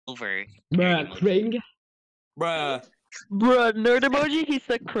over. Bruh, Nerd emoji. Kring. Bruh. Bruh, nerd emoji, he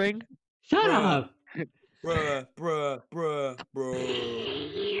said cring. Shut Bruh. up. Bruh.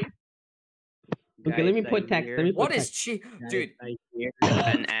 Okay, let me Guys, put I text. hear- Let me put What is text. cheat? Guys, Dude, I hear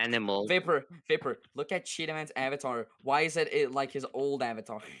an animal. Vapor. Look at Cheetah Man's avatar. Why is it like his old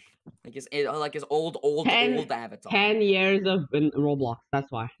avatar? Like his old 10 avatar. 10 years of in Roblox.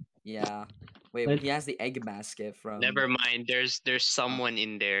 That's why. Yeah. Wait, Let's- he has the egg basket from. Never mind. There's someone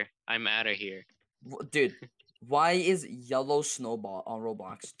in there. I'm out of here. Dude, why is yellow snowball on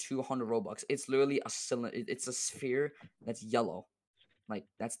Roblox 200 Robux? It's literally a cylinder. It's a sphere that's yellow. Like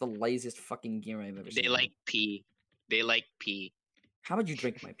that's the laziest fucking gear I've ever seen. They like pee. They like pee. How would you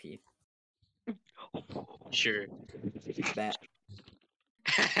drink my pee? Sure. Bet.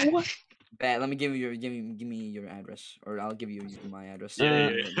 What? Bet. Let me give me your address, or I'll give you my address.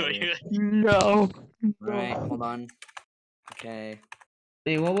 No. Right. Hold on. Okay.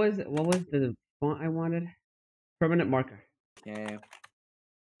 Hey, what was the font I wanted? Permanent marker. Okay.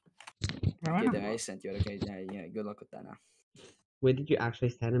 Okay, there I sent you it. Okay. Yeah. Good luck with that now. Wait, did you actually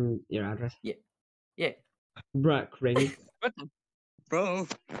send him your address? Yeah. Bruh, Kring. Bro.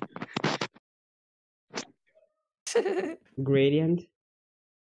 Gradient.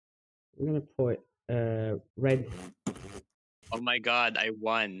 I'm gonna put red. Oh my god, I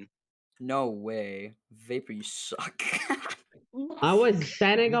won. No way. Vapor, you suck. I was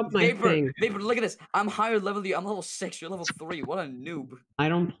setting up my thing. Vapor, look at this. I'm higher level than you. I'm level 6. You're level 3. What a noob. I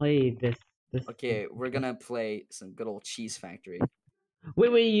don't play this. Okay, we're gonna play some good old Cheese Factory.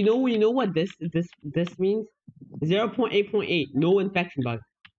 Wait. You know what this means? 0.8.8. No infection bug.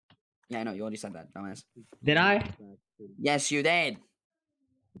 Yeah, I know. You already said that, dumbass. Did I? Yes, you did.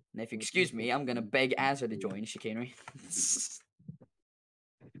 And if you excuse me, I'm gonna beg Azure to join chicanery.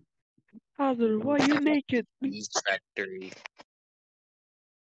 Hazard, why you naked? Cheese factory.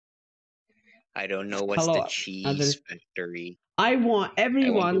 I don't know what's Hello, the cheese others. factory. I want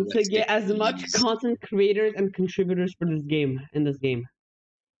everyone to what's get the as much cheese. content creators and contributors for this game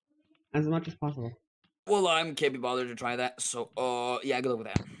as much as possible. Well, I can't be bothered to try that. So, yeah, good luck with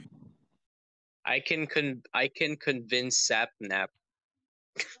that. I can convince Sapnap.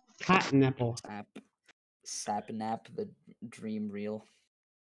 Catnapple. Sapnap, the dream reel.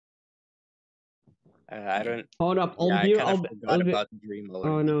 I don't. Hold up, Yeah, I mute. kind of forgot about Dream Alert.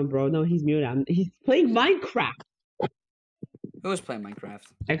 Oh no, bro, no, he's muted. He's playing Minecraft. Who was playing Minecraft?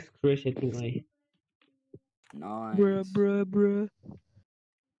 Excruciatingly. Nice. Bruh.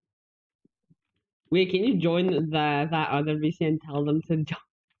 Wait, can you join that other VC and tell them to join?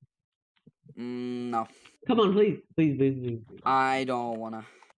 No. Come on, please. I don't wanna.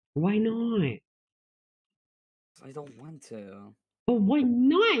 Why not? I don't want to. Oh, why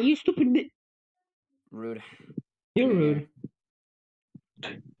not? You stupid. Rude. You're Come rude.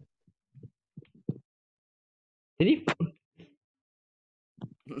 Did he?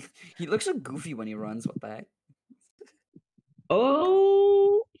 He looks so goofy when he runs. What the heck?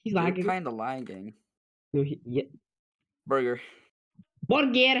 Oh, he's You're lagging. kind of lagging. No, yeah. Burger.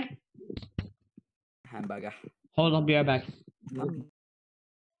 Burger. Hamburger. Hold up, be right back.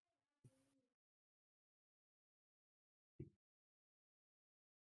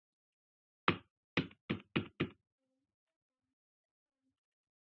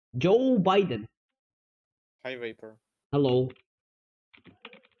 Joe Biden. Hi, Vapor. Hello.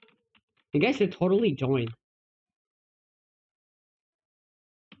 You guys should totally join.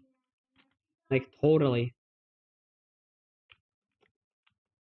 Like, totally.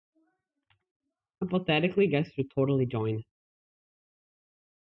 Hypothetically, you guys should totally join.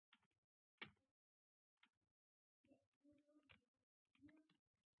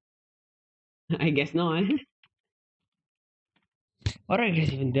 I guess not. What are you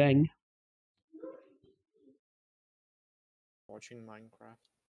guys even doing? Watching Minecraft.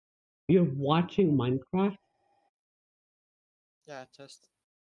 You're watching Minecraft? Yeah, just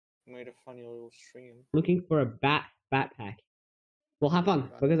made a funny little stream. Looking for a backpack. Well, have fun,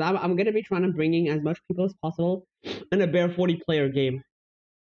 because I'm gonna be trying to bring in as much people as possible in a Bear 40 player game.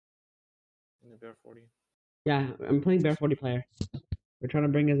 In the Bear 40. Yeah, I'm playing Bear 40 player. We're trying to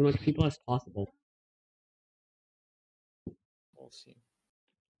bring as much people as possible. We'll see.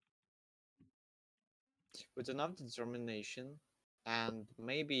 With enough determination and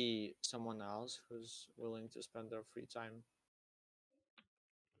maybe someone else who's willing to spend their free time,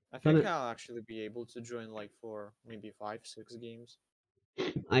 I think I'll actually be able to join like for maybe 5-6 games.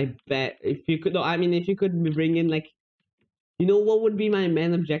 I bet if you could, no, I mean, if you could bring in like, you know, what would be my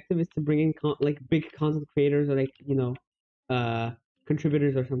main objective is to bring in like big content creators or like, you know,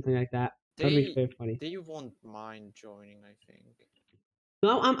 contributors or something like that. That'd be very funny. They won't mind joining, I think.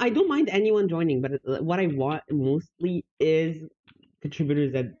 No, I don't mind anyone joining, but what I want mostly is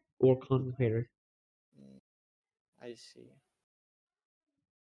contributors that or content creators. Mm, I see.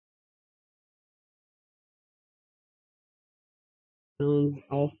 Sounds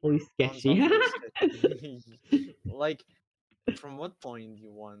awfully Sounds sketchy. awfully sketchy. Like, from what point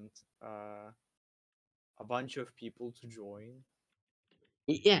you want a bunch of people to join?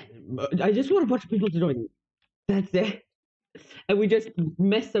 Yeah, I just want a bunch of people to join. That's it. And we just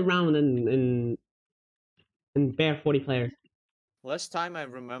mess around and bear 40 players. Last time I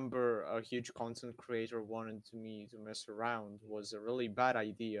remember a huge content creator wanted me to mess around was a really bad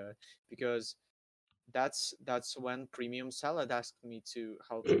idea, because that's when Premium Salad asked me to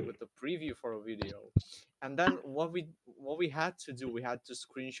help him with the preview for a video. And then what we had to do, we had to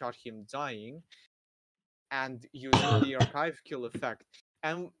screenshot him dying and using the archive kill effect.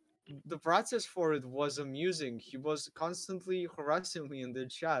 And the process for it was amusing. He was constantly harassing me in the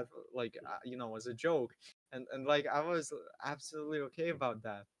chat, like as a joke, and like I was absolutely okay about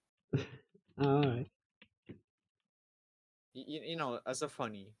that. Alright. As a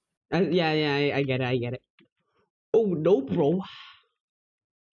funny. Yeah, I get it. Oh no, bro.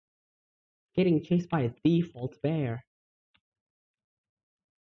 Getting chased by a default bear.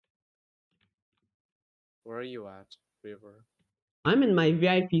 Where are you at, River? I'm in my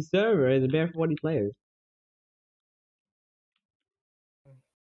VIP server, the bear 40 players.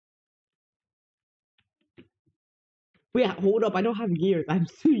 Yeah, hold up, I don't have gears. I'm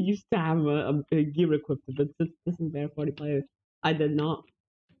so used to have a gear equipped, but this is bear 40 players. I do not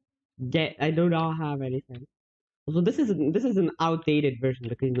have anything. Also, this is an outdated version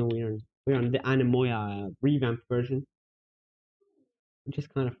because we're on the Anemoya revamped version, which is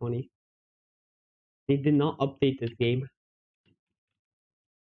kind of funny. They did not update this game.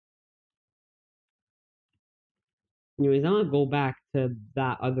 Anyways, I'm gonna go back to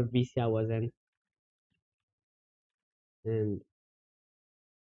that other VC I was in, and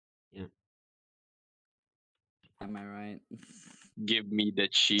yeah. Am I right? Give me the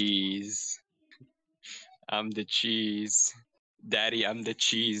cheese. I'm the cheese. Daddy, I'm the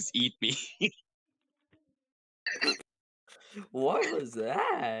cheese. Eat me. What was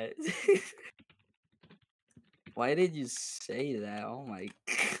that? Why did you say that? Oh my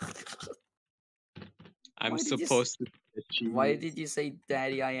god. I'm Why did you s- supposed to be the cheese. Why did you say,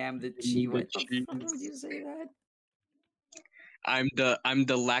 "Daddy, I am the Give me cheese"? the What the fuck cheese. would you say that? I'm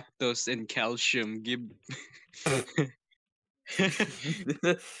the lactose and calcium. Give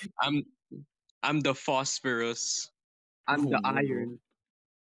I'm I'm the phosphorus. I'm the Oh, no. iron.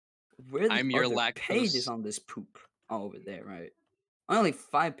 Where the I'm your other pages lactose. on this poop? Oh, over there, right? Only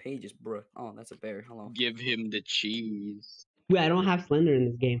 5 pages, bruh. Oh, that's a bear. Hello. Give him the cheese. Wait, I don't have Slender in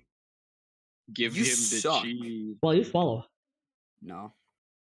this game. Give You him the suck. cheese. Well, you swallow. No,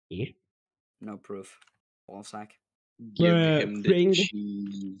 Yeah. no proof. Ball sack. Give Bruh, him the Pring.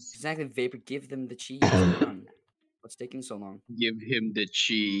 cheese. Exactly, Vapor. Give them the cheese. Come on. What's taking so long? Give him the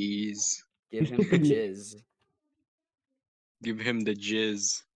cheese. Give him the stupid ni- jizz. Give him the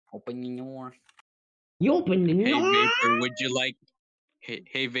jizz. Open your. You opened the Hey door. Vapor, would you like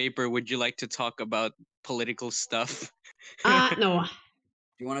hey Vapor, would you like to talk about political stuff? No. Do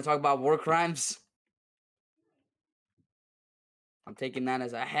you want to talk about war crimes? I'm taking that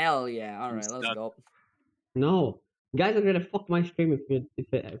as a hell yeah. All right, let's Stuff. go. No. You guys are gonna fuck my stream if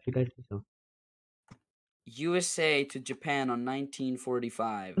you guys do so. USA to Japan on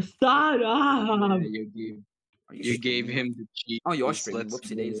 1945. Stop! Yeah, you Are You gave streaming? him the cheese. Oh, you're streaming. Let's Whoopsie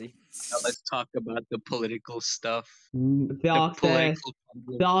go. daisy. Now let's talk about the political stuff. The Theoxys, political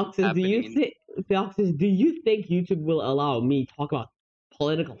problem Theoxys, do happening you in- think Theoxys, do you think YouTube will allow me to talk about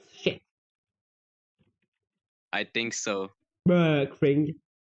political shit? I think so. Bruh, Kring.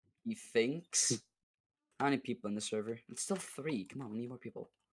 He thinks. How many people in the server? It's still 3. Come on, we need more people.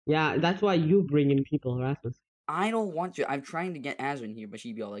 Yeah, that's why you bring in people, Erasmus. I don't want you. I'm trying to get Azrin here, but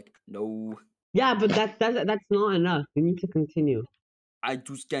she'd be all like, no. Yeah, but that's not enough. We need to continue. I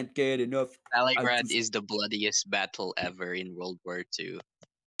just can't get enough. Stalingrad just- is the bloodiest battle ever in World War II.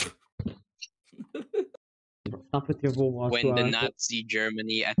 Stop with your World War When II, the Erasmus. Nazi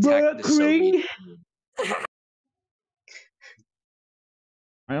Germany Bruh, attacked the Soviet. Kring.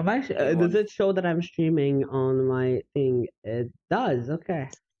 Does Everyone. it show that I'm streaming on my thing? It does. Okay.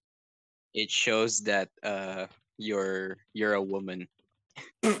 It shows that you're a woman.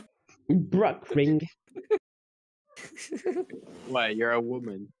 Bruh, Kring. Why? You're a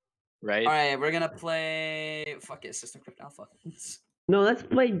woman, right? Alright, we're gonna play. Fuck it, System Crypt Alpha. No, let's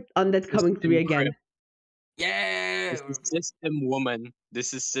play Undead Coming 3 System again. Crypt. Yeah! This is System Woman.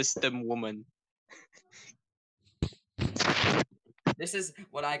 This is System Woman. This is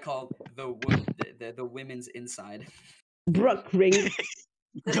what I call the women's inside. Brook ring.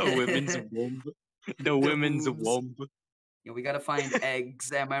 The women's womb. The women's boobs. womb. Yeah, we gotta find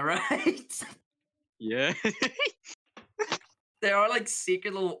eggs. Am I right? Yeah. There are like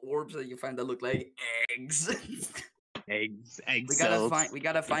secret little orbs that you find that look like eggs. Eggs. Egg we cells.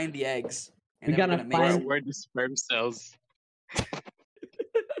 gotta find the eggs. We then we're gotta gonna Where, mix find- it. where the sperm cells?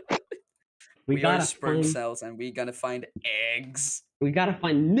 We We are gotta sperm find. cells, and we gotta find eggs. We gotta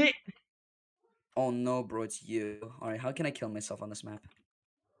find Nick. Oh no, bro, it's you. All right, how can I kill myself on this map?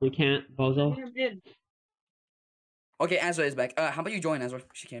 We can't, Bozo. Okay, Azra is back. How about you join Azra?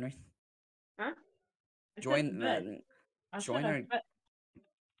 Chicanery. Huh? I said Join. bet. I join said I her- bet.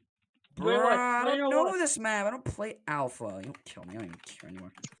 Bro, what? I Join don't or know what? this map. I don't play alpha. You don't kill me. I don't even care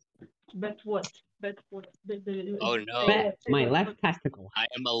anymore. Bet what? Bet what? Oh no. Bet my left testicle. I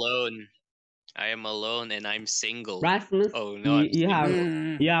am alone. I am alone and I'm single. Rasmus, Oh no. you have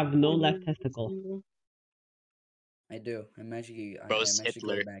Mm, you have no left testicle. I do. I magically. I Bro's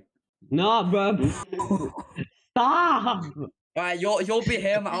magically Hitler. go back. No, bro. Stop. Alright, you'll be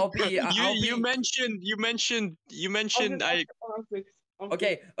him. I'll be. I'll be. you mentioned I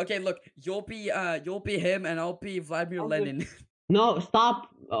Okay, look, you'll be him, and I'll be Vladimir I'll be- Lenin. No, stop,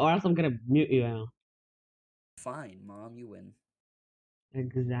 or else I'm gonna mute you now. Fine, mom, you win.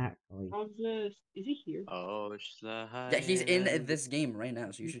 Exactly. Is he here? Oh Yeah, he's in this game right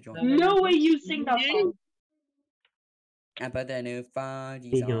now, so you should join. No way you sing that song. And but the new phone,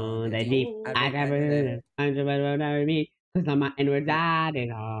 He's on the deep. I never me. Cause I'm my inward side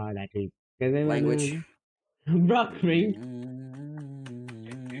and all that deep. language. Brook ring.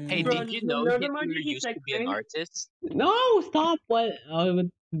 Hey, Bro, did you know no, Hitler Marty, he's used to like be an crazy. artist? No, stop. What? Him.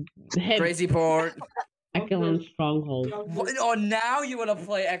 Crazy port. Excellent stronghold. What? Oh, now you wanna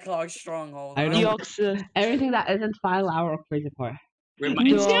play Eclog Stronghold? I huh? know. Deoxys. Everything that isn't file hour or crazy part.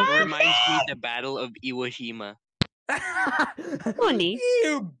 Reminds No. me the Battle of Iwo Jima. Honey.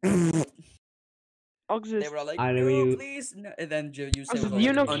 You. Oxys. They were all like, I no, know you- please, no. And then you said, Do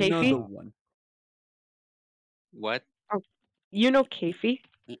you know another Kefi? one. What? You know Kefi?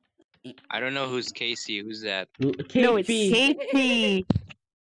 I don't know who's Casey. Who's that? No, it's Kefi.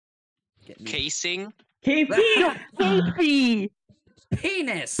 Get me. Casing? KP! Kefi.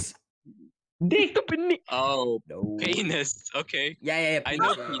 Penis. Dick! Stupid ni- Oh, No. penis. Okay. Yeah. I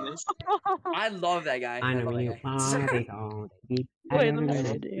know penis. penis. I love that guy. I I know love you that guy. party all day. Wait, let me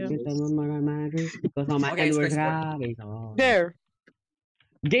see, Cause all my Okay, it's inward crazy part. bodies all- There.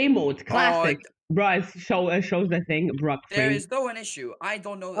 Game mode, classic. Bro, it shows the thing. Brook There ring. is no an issue. I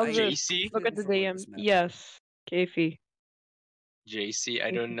don't know. I'll I just JC? Look at the forgot DM. this map. Yes. Kefi. JC?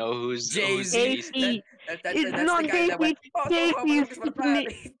 I don't know who's Jay-Z. Kefi. That's It's the not guy that went. Oh, no, Kefi, how my workers wanna stupid buy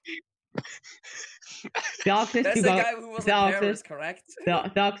Deoxys, That's you the got guy who was in Deoxys. Paris, correct?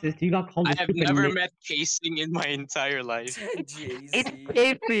 Deoxys, you got called I a have stupid never nit. met casing in my entire life. Jay-Z. It's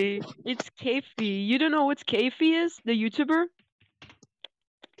Kefi. It's Kefi. You don't know what Kefi is? The YouTuber?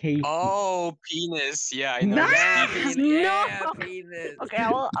 KP. Oh, penis. Yeah, I know. Nah! Yeah, Penis. penis. No! Yeah, penis. Okay, I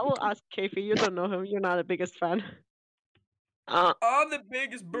will ask Kefi. You don't know him. You're not the biggest fan. I'm the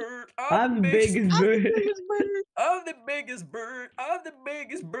biggest bird. I'm the big as bird. I'm the biggest bird. I'm the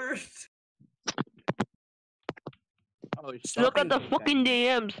biggest bird. Oh, Look at the shopping. fucking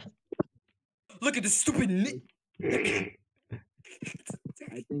DMs. Look at the stupid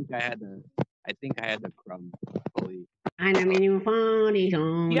I think I had a crumb. Holy. I know you funny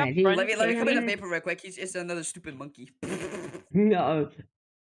song. Yeah, that you friend. Let me come in the can- paper real quick. It's another stupid monkey. No.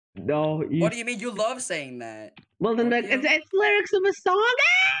 No. You... What do you mean? You love saying that? Well, then Fuck that, you. it's lyrics of a song.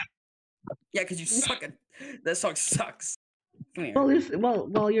 Yeah, because you suck at that song sucks. Come here.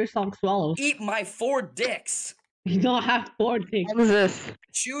 Well, your song swallows. Eat my 4 dicks. You don't have 4 things. What is this?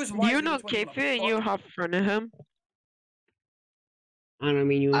 Choose Do wisely. you know which one you Kefi and you want. have friend of him? I don't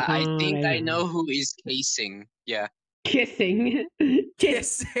mean you. I think I funny. know who is casing. Yeah. Kissing. Kiss.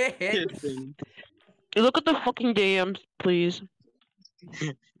 Kiss it. Kissing. Look at the fucking DMs, please.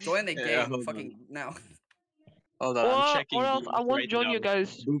 Join the Yeah, game. hold Fucking now. Hold on, I'm checking. Or else these I won't right join now. you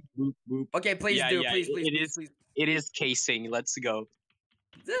guys. Boop, boop, boop. Okay, please Yeah, do. yeah, Please, it please, is. please, It is casing. Let's go.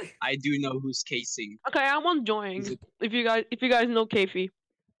 please. I do know who's casing. Okay, I won't join. Is it- If you guys know Kefi.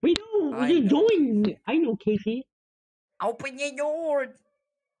 We know. I You know. joined. I know, Casey. Open your door.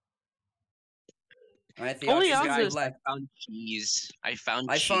 Alright, Theo, Only just us guys is- left. I found cheese. I found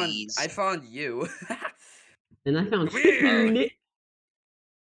I found cheese. I found you. And I found Come here. stupid nit.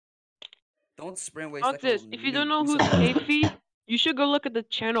 Don't sprint waste. Fuck this. If you don't know who's Kefi, you should go look at the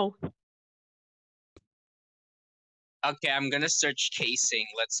channel. Okay, I'm gonna search casing.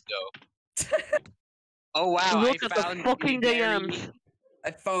 Let's go. Oh wow! Look I at the found fucking very- DMs.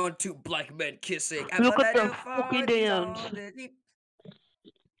 I found two black men kissing. Look at the fucking DMs.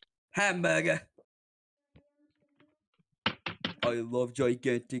 Hamburger. I love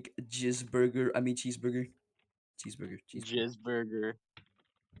gigantic cheeseburger. I mean cheeseburger. Cheeseburger. Cheeseburger.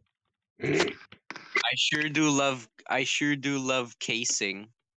 I sure do love casing.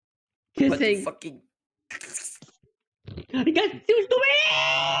 But the Kissing. fucking. You got too stupid.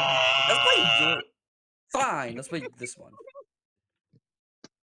 Let's play Fine. Let's play this one.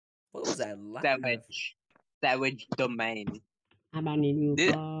 What was that? Savage domain. I'm a new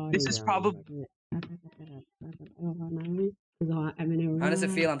This is probably How does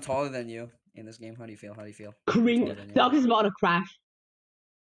it feel? I'm taller than you in this game. How do you feel? How do you feel? Cringe. Taller than you. Doc is about to crash.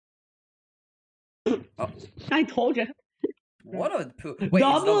 Oh. I told you. What a poo. Wait, it's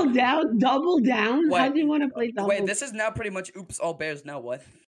Double double- down. Double down. How What? do you want to play double? Wait, this is now pretty much oops all bears. Now what?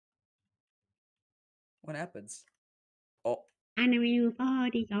 What happens? Oh, Animal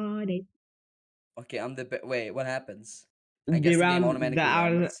body body. okay. I'm the wait. What happens? I guess the game automatically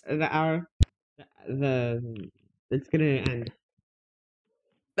ends. It's gonna end.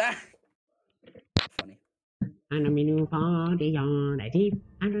 Ah! Funny. Animal body body.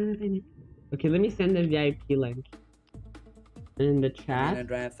 Okay, let me send the VIP link in the In a chat.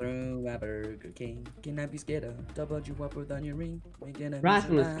 drive-through at Burger King. Can I be scared of double you whopper on your ring? We can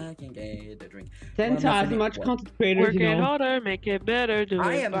Rasmus. I can get a drink. Send to Well, as nothing- much what? content creators Work you it know. harder, make it better, do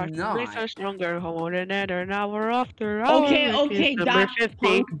I it am faster, makes not. us stronger, hold it better, now we're after hours. Okay, which okay, is number Daft 50.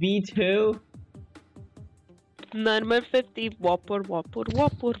 Punk V2. Number 50, Whopper, Whopper,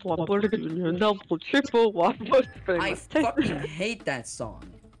 Whopper, Whopper, Junior, double, triple, Whopper. I fucking hate that song.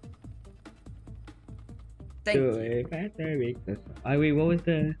 Thank Do you. it faster, make us. Oh, wait, what was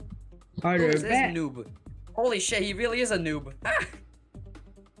the Who harder is this bet? noob? Holy shit, he really is a noob. Ah!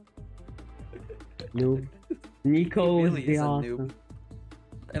 Noob. Nico He is really the is a awesome. noob.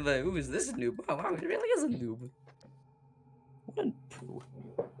 And like, who is this noob? Oh wow, he really is a noob. What a poo.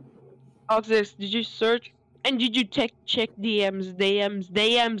 Oxys, did you search? And did you check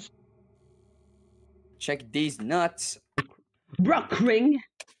DMs? Check these nuts. Brookring.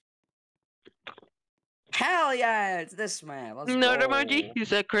 Hell yeah, it's this man. Let's No, go. emoji, you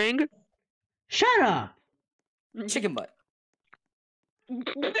said Kring. Shut up. Chicken butt.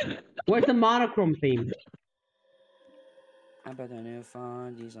 Where's the monochrome theme? I bet I never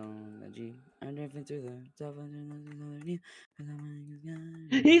find these on the G. I'm drifting through the double.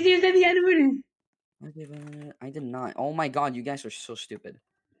 He's using the animated. I did not. Oh my god, you guys are so stupid.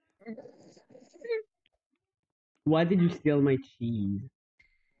 Why did you steal my cheese?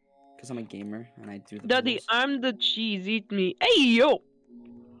 Because I'm a gamer and I do the Daddy, rules. I'm the cheese, eat me. Hey, yo!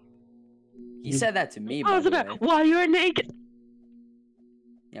 He said that to me, by How's the it? way. Why you're naked?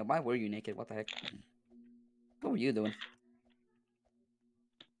 Yeah, why were you naked? What the heck? What were you doing?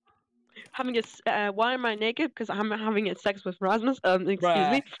 Having a why am I naked? Because I'm having a sex with Rasmus. Excuse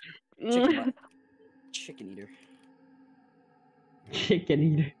me. Chicken butt. Chicken eater. Chicken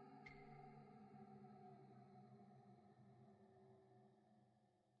eater.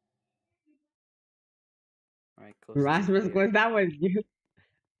 Alright, close this Rasmus, here. was that was you?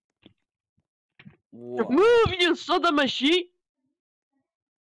 Whoa. Move, you son of a sheep!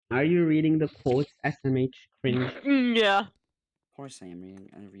 Are you reading the quotes? SMH cringe. Yeah. Of course I am reading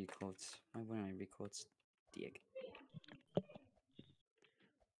and read quotes. Why wouldn't I read quotes? Dick.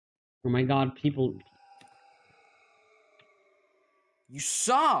 Oh my god, people. You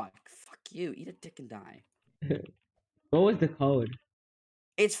suck! Fuck you. Eat a dick and die. What was the code?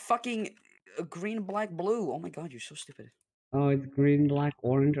 It's fucking green, black, blue. Oh my god, you're so stupid. Oh, it's green, black,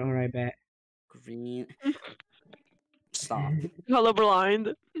 orange. Alright, bet. Green. Stop.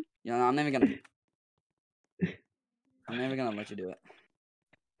 Colorblind. You know, I'm never gonna. I'm never gonna let you do it.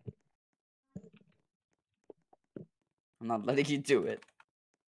 I'm not letting you do it.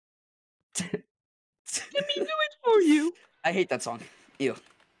 Let me do it for you. I hate that song. Ew.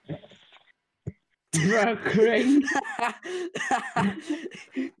 Brookring.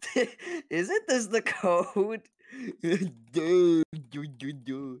 Isn't this the code?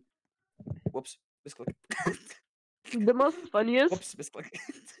 Whoops. Misclick. The most funniest. Whoops. Misclick.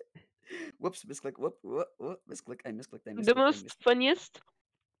 Whoops. Misclick. Whoop. Misclick. I misclicked. I misclicked. The most funniest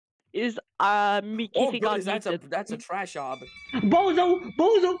is me Oh, keeping on goodness, muted. that's a trash job. Bozo!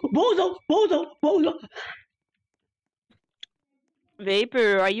 Bozo! Bozo! Bozo! Bozo!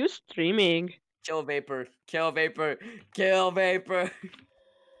 Vapor, are you streaming? Kill Vapor. Kill Vapor. Kill Vapor.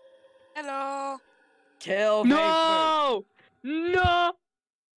 Hello. Kill Vapor. No! No!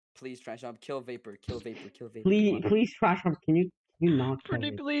 Please, trash job. Kill Vapor. Kill Vapor. Kill Vapor. Please, Come on. please, trash up. Can you You not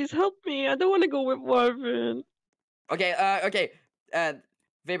Pretty covered. please help me. I don't want to go with Marvin. Okay, okay.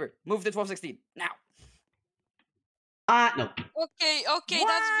 Vapor, move to 1216 now. No. Okay, okay,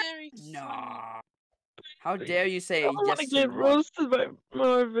 that's very No. funny. How dare you I say don't want yes to to get what? roasted by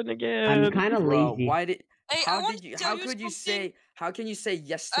Marvin again. I'm kind of Bro, lazy. why did? Hey, I How want did to you? tell How you could you something. say? How can you say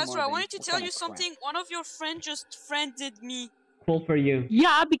yes to Azra, I Marvin? wanted to What tell kind you of crap? something. One of your friends just friended me. Cool for you.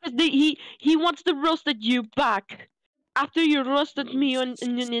 Yeah, because he wants to roasted you back after you roasted me in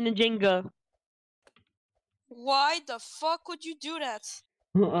a Jenga. Why the fuck would you do that?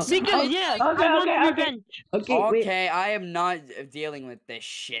 Because okay, yes, okay, I want okay, revenge. okay, wait. Okay, I am not dealing with this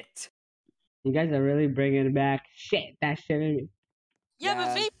shit. You guys are really bringing it back. Shit, that shit made me. Yeah, but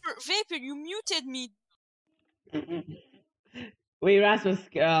Yeah. Vapor, you muted me. Wait, Rasmus.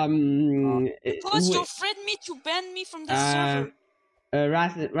 Plus, your wait, friend me to ban me from the server.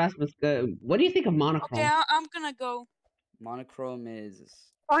 Rasmus. What do you think of monochrome? Okay, I'm gonna go. Monochrome is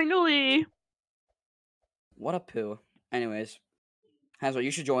Finally. what a poo. Anyways, Hazel, you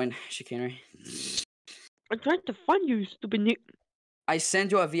should join chicanery. I'm trying to find you, stupid Nick. I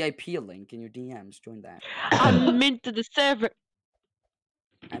send you a VIP link in your DMs. Join that. I'm into the server.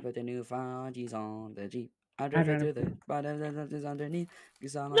 I put the new 5Gs on the Jeep. I drive it through the bottom is underneath.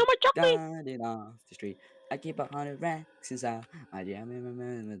 Cause I'm No more chocolate. got it off the street. I keep 100 racks inside. I jam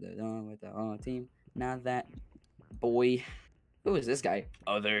with the whole team. Now that boy. Who is this guy?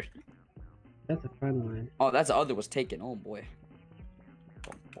 Other. That's a friend line. Oh, that's the other was taken. Oh boy.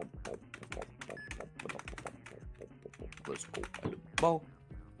 Let's go.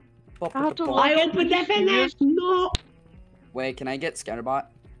 I have to I log in. opened Are you FNS. serious? No. Wait, can I get Scatterbot?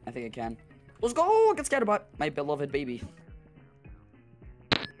 I think I can. Let's go! Get Scatterbot! My beloved baby.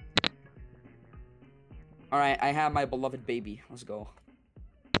 Alright, I have my beloved baby. Let's go.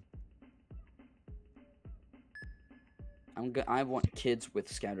 I want kids with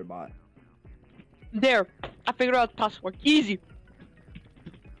Scatterbot. There. I figured out password. Easy.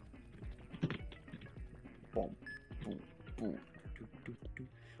 Boom, boom, boom.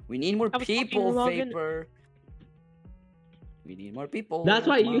 We need more I was fucking people, logging- Vapor. We need more people. That's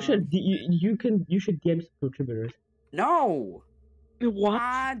why Come you on. should you should DM some contributors. No!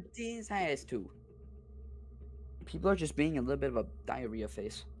 What? This has to. People are just being a little bit of a diarrhea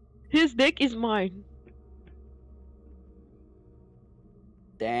face. His dick is mine.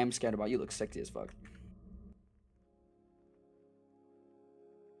 Damn, Scatterbot, you look sexy as fuck.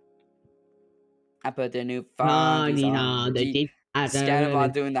 I put the new foggies on the Jeep.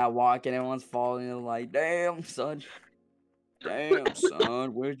 Scatterbot doing that walk and everyone's falling and like, damn, son. Damn,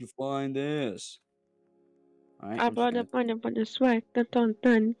 son, where'd you find this? Alright, I I'm just brought gonna... up on the swag. Dun dun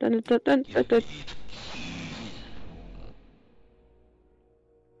dun dun dun dun dun dun.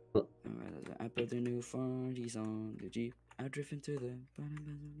 I put the new foggies on the Jeep. I drift into the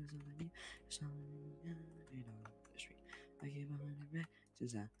street. I keep on the red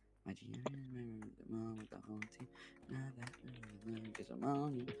since my GM remember the mom with the whole team. Now that because I'm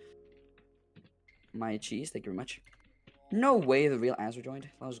on you. My cheese, thank you very much. No way the real Azra joined.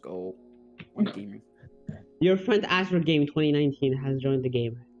 Let's go. What a gamer. Your friend Azra Game 2019 has joined the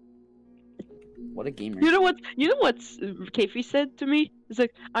game. What a gamer. You know what? You know what Kayfie said to me? It's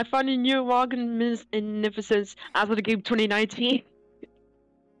like, I found a new magnificence as of the game 2019.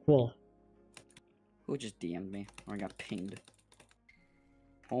 Cool. Who just DM'd me? Or I got pinged.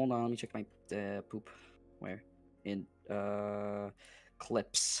 Hold on, let me check my poop. Where? In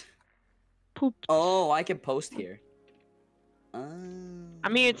clips. Poop. Oh, I can post here. I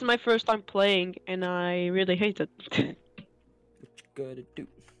mean, it's my first time playing, and I really hate it. What you gotta do?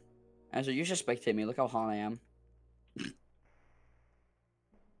 Azra, you should spectate me. Look how hot I am.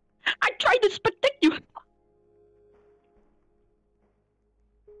 I tried to spectate you!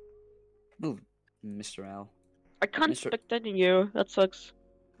 Move, Mr. L. I can't Mr. spectate you. That sucks.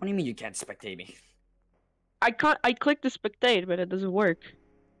 What do you mean you can't spectate me? I can't. I clicked the spectate, but it doesn't work.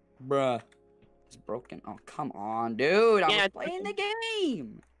 Bruh. It's broken. Oh, come on, dude. I Yeah, was it's playing the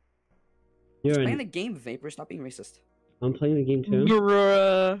game. You're Playing in. the game, Vapor. Stop being racist. I'm playing the game too.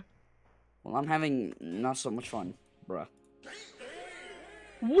 Bruh. Well, I'm having not so much fun, bruh.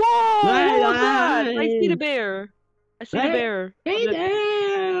 Whoa! What was that? I see the Nice. bear. I see the Right. bear. Hey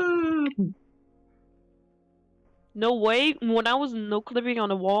there! No way. When I was no clipping on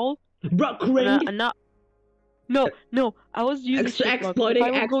the wall, Brock and Ring! not. No. I was using shift lock. If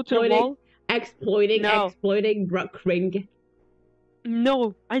I would go to the wall. No. Exploiting Brock Ring.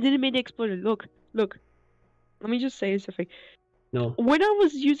 No, I didn't mean to explode it. Look. Let me just say something. No. When I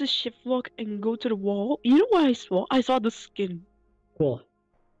was using shift lock and go to the wall, you know what I saw? I saw the skin. Cool.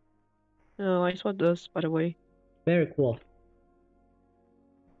 No, I saw this, by the way. Very cool.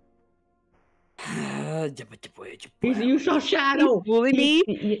 You saw Shadow. bully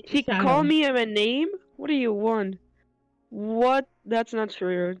me? She Shadow. called me a name? What do you want? What? That's not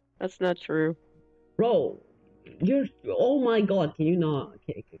true. That's not true. Bro, you're. Oh my god, can you not?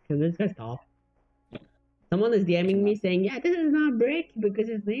 Can this guy stop? Someone is DMing me saying, yeah, this is not Brick because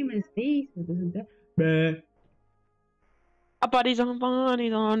his name is this. Bruh. A buddy's on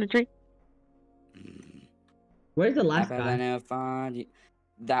the tree. Where's the last guy?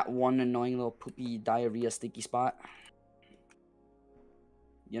 That one annoying little poopy diarrhea sticky spot.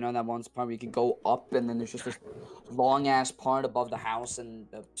 You know that one part where you can go up and then there's just this long ass part above the house and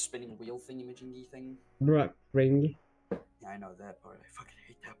the spinning wheel thingy thing. Bruh, ring. Yeah, I know that part. I fucking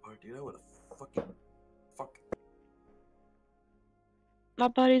hate that part, dude. I would have fucking fuck. My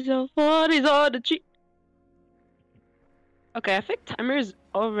body's on the tree. Okay, I think timers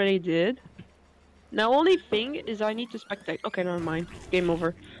already did. The only thing is I need to spectate. Okay, never mind. Game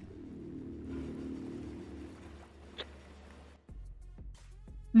over.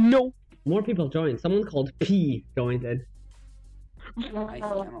 No. More people joined. Someone called P joined it. I don't like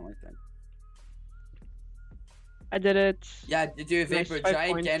that. I did it. Yeah, did you Nice, vapor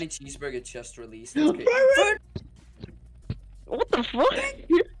 5 gigantic cheeseburger just released? That's good. What the fuck?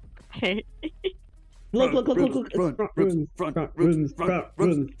 Hey. Look. It's front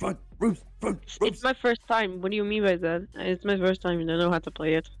rooms. It's my first time. What do you mean by that? It's my first time. I don't know how to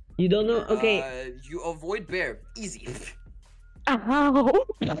play it. You don't know? Okay. You avoid bear. Easy. Ow.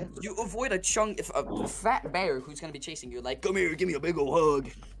 You avoid a fat bear who's gonna be chasing you. Like, come here, give me a big ol' hug.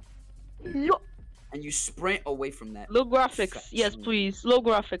 Yo. And you sprint away from that. Low graphics. Yes, please. Low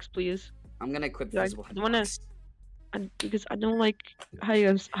graphics, please. I'm gonna equip I visible don't wanna... because I don't like high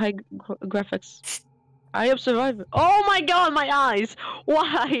graphics. I have survived. Oh my god, my eyes!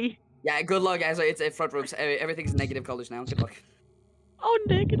 Why? Yeah, good luck, guys. It's front rooms. Everything's negative colors now. Good luck. Oh,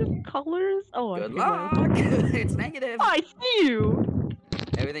 negative colors? Oh, Good I luck. It's negative. I see you!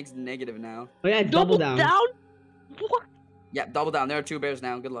 Everything's negative now. Oh yeah, double down. What? Yeah, double down. There are 2 bears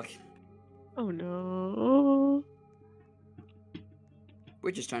now. Good luck. Oh no.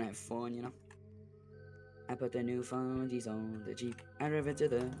 We're just trying to have fun, you know. I put the new fungies on the Jeep. I drove it to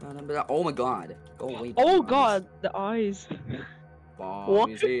the bottom. Oh my god. Go away. Oh god, the eyes. Bomb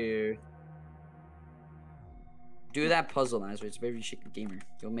is here. Do that puzzle, Azra. It's very chic gamer.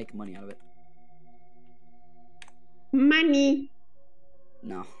 You'll make money out of it. Money.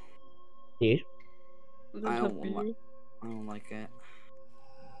 No. Yeah. I don't like it.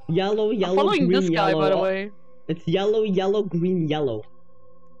 Yellow, I'm following green, this guy, yellow. by the way. It's yellow, green, yellow.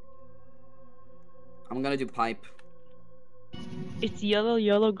 I'm gonna do pipe. It's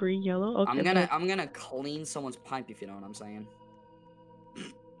yellow, green, yellow. Okay. I'm gonna clean someone's pipe if you know what I'm saying.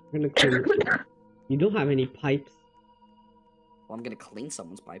 I'm gonna clean. You don't have any pipes. Well, I'm gonna clean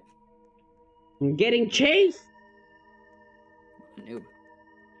someone's pipe. I'm getting chased. Noob.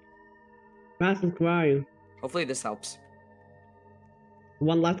 Fastest, where are you? Hopefully this helps.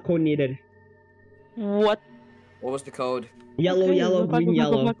 One last code needed. What? What was the code? Yellow, Okay, yellow, go back, green, go back,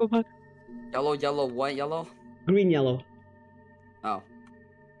 yellow. go back, go back. Yellow, white, yellow? Green, yellow. Oh.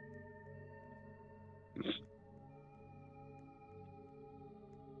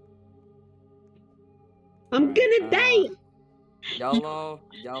 I'm gonna die! Yellow,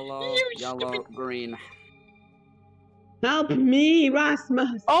 You yellow, green. Help me,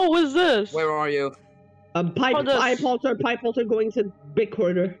 Rasmus! Oh, what's this? Where are you? Pipe halter going to big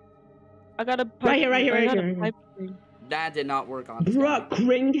corridor. I got a pipe. Right here. I got a pipe. That did not work on this guy. Bruck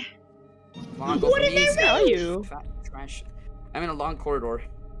ring. Come on, go What for is these that guys. Are you? Fat trash. I'm in a long corridor.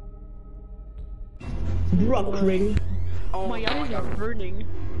 Bruck ring. Oh My eyes are burning.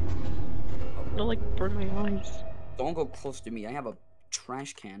 Don't like burn my eyes. Don't go close to me. I have a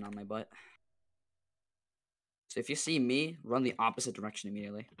trash can on my butt. So if you see me, run the opposite direction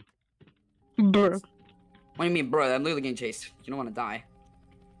immediately. Brr. What do you mean, bro? I'm literally getting chased. You don't want to die.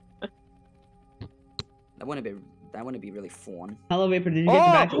 That wouldn't be really fun. Hello, Vapor, did you get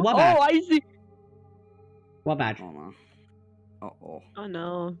the badge? What badge? Oh, I see. What badge? Oh no. Uh-oh. Oh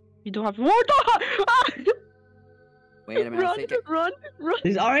no. You don't have what the Wait a minute, I think it... run.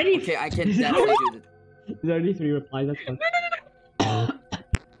 There's already... Okay, I can definitely do this. There's already 3 replies, that's fine.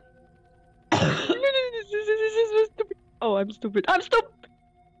 Oh, I'm stupid.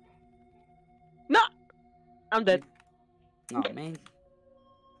 No! I'm dead. Oh man.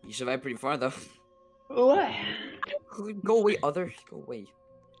 You survived pretty far though. What? Go away, other. Go away.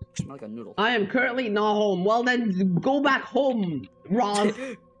 You smell like a noodle. I am currently not home. Well then, go back home, Ron.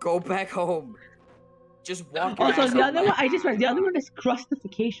 Go back home. Just walk your Also, ass the out other my one, I just read, the house. other one is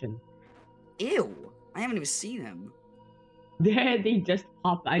crustification. Ew. I haven't even seen him. They just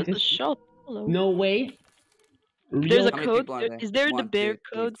popped. I That's a just... shot. Hello. No way. There's a How many code. people are there? Is there the 1, bear 2,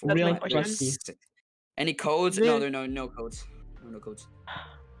 3, code? 4, That's my 5, Real 6. question. Any codes? No, There- there are no codes. No codes.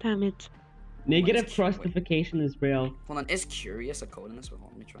 Damn it. Negative What is cute? trustification is real. Hold on, is curious a code in this? Hold on,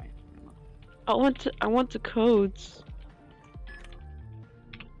 let me try it. I want the codes.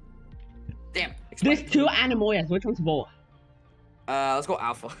 Damn. There's expired. 2 Anemoyas. Which one's both? Let's go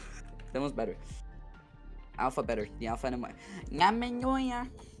alpha. That one's better. Alpha better. The alpha and my. Namenoya.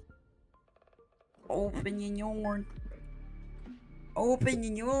 Open your.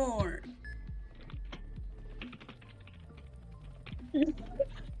 Open your.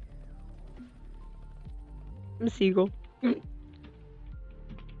 I'm a seagull.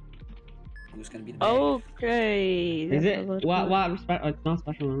 Who's gonna be the bear? Okay. Is that's a it? lot What? of- It's not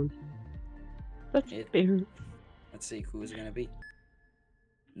special round. That's It- bear. Let's see who's it gonna be.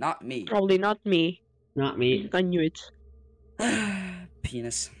 Not me. Probably not me. Not me. I knew it.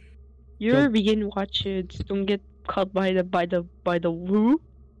 Penis. You're begin watch it. Don't get caught by the woo.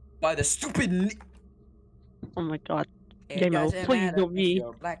 By the stupid. Oh my god. It Game over. doesn't Please matter don't if be.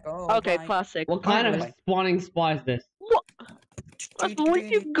 you're black or Okay, white. classic. What kind of Alright. spawning spot is this? What? Where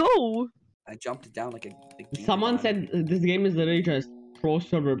did you go? I jumped it down like a. Someone said this game is literally just pro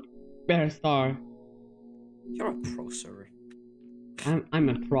server bear star. You're a pro server. I'm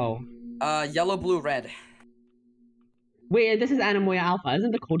a pro. Yellow, blue, red. Wait, this is Anemoya Alpha.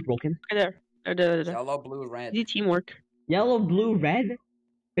 Isn't the code broken? Right there. Yellow, blue, red. Easy teamwork. Yellow, blue, red?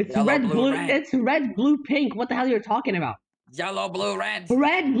 It's Yellow, red, blue, blue. red. It's red, blue, pink. What the hell are you talking about? Yellow, blue, red.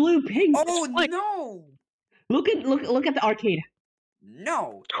 Red, blue, pink. Oh like- no! Look at the arcade.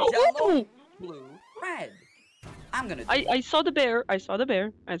 No! Oh! Yellow, blue, red. I'm gonna. Do I saw the bear. I saw the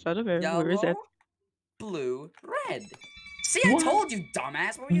bear. yellow, Where is it? blue, red. See, What? I told you,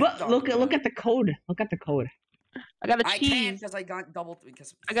 dumbass. What were you But talking look about? at the code. Look at the code. I got a I can't cheese. because I got double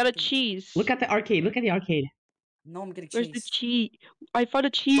because. I got a cheese. Look at the arcade. Look at the arcade. No, I'm getting Where's cheese. the cheese? I found a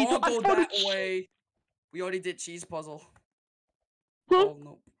cheese. Don't I go found a that way. We already did cheese puzzle. Huh? Oh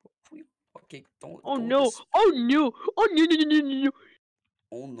no. Okay, don't. Oh don't no! dis- Oh no! Oh no! No! No! No! No! No!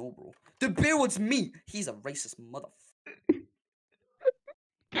 Oh no, bro. The bear was me. He's a racist mother.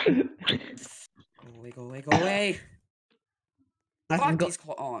 Go away, go away, go away. Aston, Fuck go, these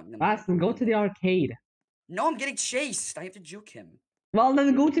oh, no. Aston, go to the arcade. No, I'm getting chased. I have to juke him. Well,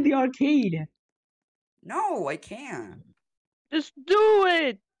 then go to the arcade. No, I can't. Just do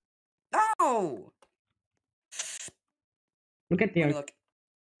it! No. Look at the Let me arcade. look.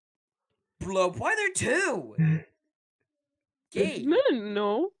 Bro, why are there two? Gay.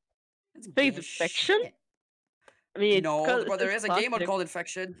 No. That's Phase gay of as Infection? shit. I mean, it's No, 'cause but there it's is a game mode plastic. called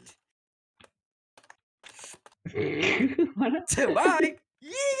Infection. What? Bye.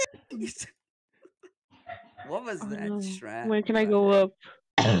 Yeah. What was Oh, that no. strat? Where can I go up?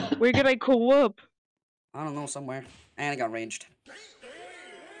 Where can I go up? I don't know, somewhere. And I got ranged.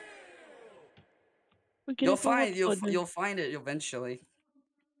 Where can You'll I go find up, you'll button? you'll find it eventually.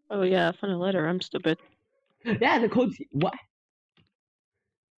 Oh yeah, I found a letter. I'm stupid. Yeah, the code's what?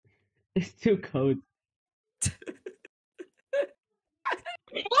 There's 2 codes.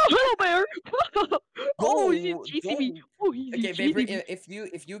 Oh, hello bear! Oh, he's Go, chasing me. go. Oh, he's Okay, chasing Vapor, me.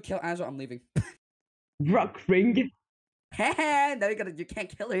 if you kill Azure, I'm leaving. Brock Ring. Now you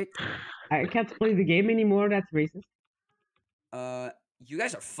can't kill it. I can't play the game anymore. That's racist. You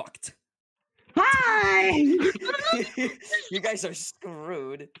guys are fucked. Hi. You guys are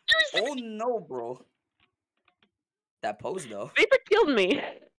screwed. Oh no, bro. That pose though. Vapor killed me.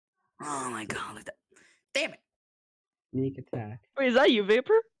 Oh my god, look at that. Damn it. Sneak attack. Wait, is that you,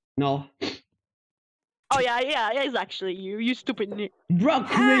 Vapor? No. Oh yeah, it's actually you. You stupid. Brock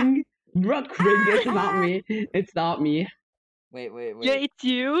Ring. Brock Ring. It's not me. It's not me. Wait. Yeah, it's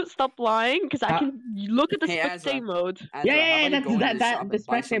you. Stop lying, because I Uh, can look at the Hey, spectate Azra. mode. Azra, Yeah, how about you that's go into that the that shop the and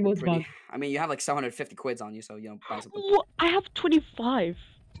buy spectate something mode's pretty? bug. I mean, you have like 750 quids on you, so you know, buy something. What? I have 25.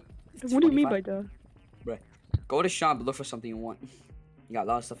 What do you mean by that? Go to shop, look for something you want. You got a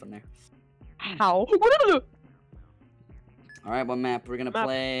lot of stuff in there. How? All right, what map? We're gonna Map.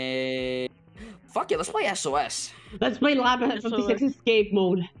 play. Fuck it, let's play SOS. Let's play Lab SOS. 56 escape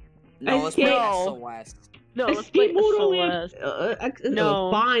mode. No, let's play No. SOS. No, let's play Escape mode only. SOS.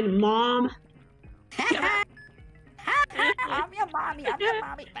 No. Fine, mom. I'm your mommy. I'm your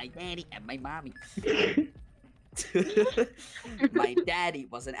mommy. My daddy and my mommy. My daddy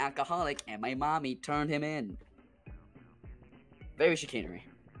was an alcoholic, and my mommy turned him in. Very chicanery.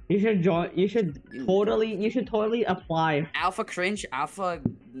 You should join. You should totally apply. Alpha cringe. Alpha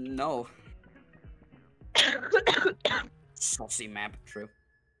no. Saucy map. True.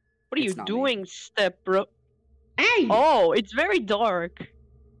 What are you It's not me. doing, step bro? Hey. Oh, it's very dark.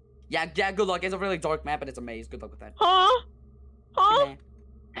 Yeah, good luck. It's a really dark map, and it's a maze. Good luck with that. Huh? Huh?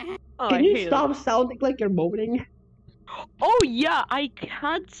 Oh, Can I you hate it. stop sounding like you're moaning? Oh yeah, I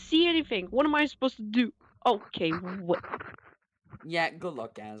can't see anything. What am I supposed to do? Okay, what? Yeah, good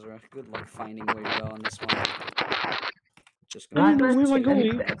luck, Azra. Good luck finding where you go on this one. Just I don't know where am I And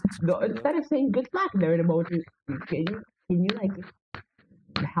going. instead of saying good luck there, emoji, can you like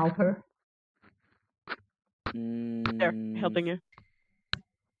help her? There, Mm, helping you.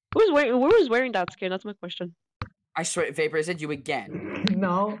 Who's wearing that skin? That's my question. I swear, Vapor, is it you again?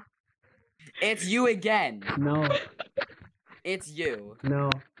 No, It's you again. no, It's you. no.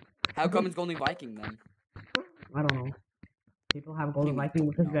 How come it's Golden Viking then? I don't know. People have golden mean, Viking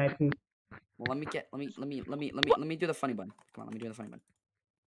because no. they're actually. Well, let me do the funny button. Come on, let me do the funny button.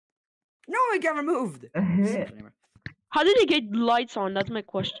 No, it got removed. How did he get lights on? That's my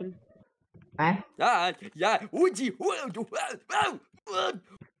question. Eh? Yeah. Woody.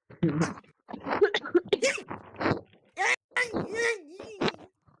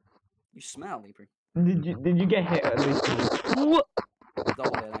 You smell, Leaper. Did you get hit at least? What?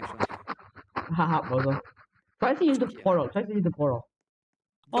 Double hit, actually. Haha, bozo. Try to use the Yeah. portal. Try to use the portal.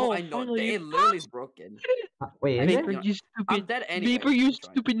 Oh, Oh, I know. finally It you- literally is broken. Wait, is Vapor, it? you Vapor, know, you I'm stupid. dead anyway. Vapor, you Let's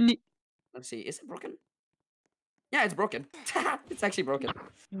try. stupid. Let's see. Is it broken? Yeah, it's broken. It's actually broken.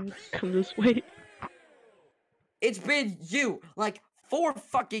 Come this way. It's been you like 4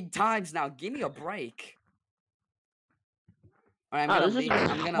 fucking times now. Give me a break. Alright, Oh, I'm this gonna is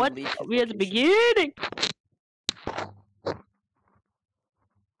leak. I'm gonna what leak. his we at the location. beginning.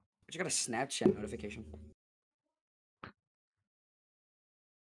 But you got a Snapchat notification.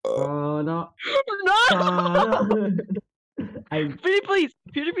 Oh no. No! Oh, no. Pretty please.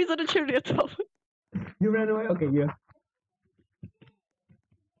 Pretty please on the cherry at top. You ran away? Okay, yeah.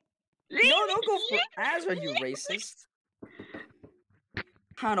 No, don't go for Azra, you racist.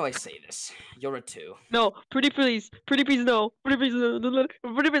 How do I say this? You're a 2. No, pretty please. Pretty please no. Pretty please no.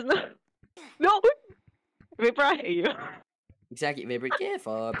 Pretty please no. No! Vapor, I hate you. Exactly, Vapor. Get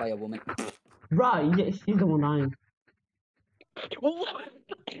fucked by a woman. Right, yeah, she's the one dying.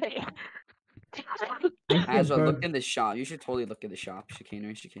 Okay. I see a Azra, bird. look in the shop. You should totally look in the shop.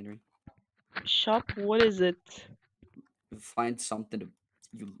 Chicanery. Shop, what is it? Find something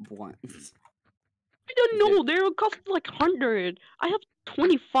you want. I don't know. They will cost like 100. I have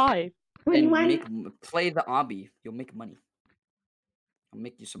 25. And play the obby. You'll make money. I'll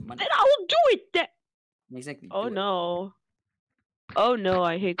make you some money. Then I will do it. Exactly. Oh do it. no. Oh no,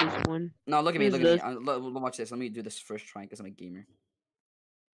 I hate this one. No, look at me. Who's Look at this? me. Watch this. Let me do this first try because I'm a gamer.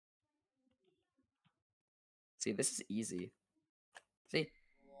 See, this is easy. See?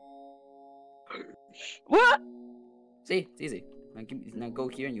 What? See? It's easy. Now go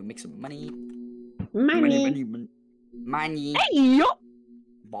here and you make some money. Money. Money. Hey yo!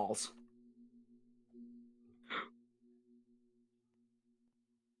 Balls.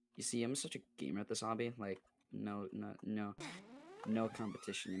 You see, I'm such a gamer at this hobby. Like, no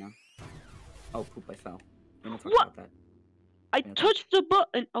competition, you know? Oh, poop, I fell. We're gonna talk What? about that. I Yeah. touched the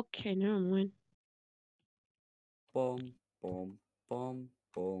button. Okay, never mind. Boom, boom, boom,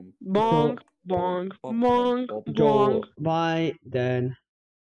 boom. Bong, bong, bong, bong. Joe Biden.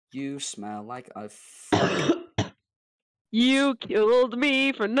 You smell like a You killed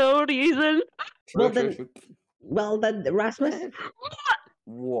me for no reason. Well, then- Well then, Rasmus,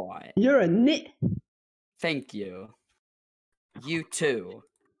 What? you're a nit. Thank you. You too.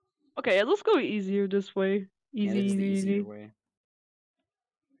 Okay, let's go easier this way. Yeah, Easy, this is the easy, easier easy. way.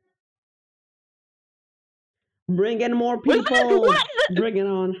 Bring in more What is it? people. What is it? Bring it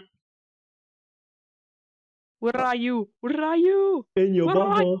on. Where are you? Where are you? In your What do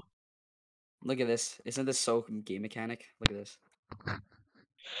I- bubble. Look at this. Isn't this so game mechanic? Look at this.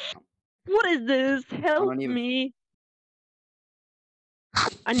 What is this? Help don't even- me.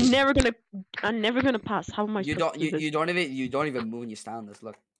 I'm never gonna pass. How am I You supposed don't. to do this? You don't even move when you stand on this.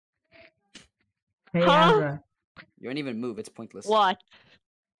 Look. Hey, Huh? Azra, You don't even move. It's pointless. What?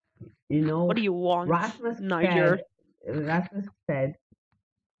 you know, What do you want, Rasmus Niger? said,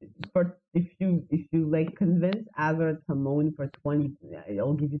 for if you like convince Azra to moan for 20,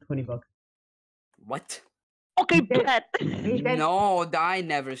 I'll give you $20. What? Okay, He said- bet. He said, No, I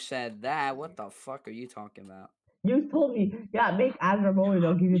never said that. What the fuck are you talking about? you told me, yeah, make Azra moan and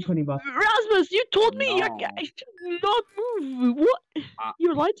I'll give you $20. Rasmus, you told me No. I should not move. What?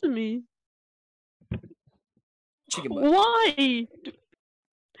 You lied to me. Chicken butt. Why?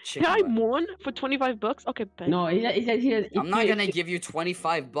 chicken Can I butt. mourn for 25 bucks? Okay, bet. No, he said he. I'm not gonna give you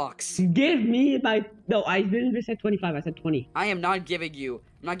 25 bucks. Give me my. No, I didn't just say 25. I said 20. I am not giving you.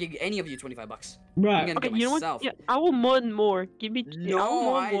 I'm not giving any of you 25 bucks. I'm Bruh. gonna Okay, get you know what? myself. Yeah, I will mourn more. Give me. I will No,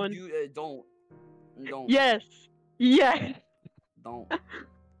 mourn I one. do. Don't. Don't. Yes. Yes. Don't.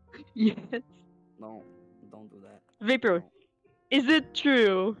 Yes. Don't. Don't do that. Vapor. Don't. Is it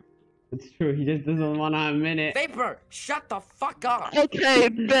true? It's true. He just doesn't want to admit it. Vapor, shut the fuck up. Okay,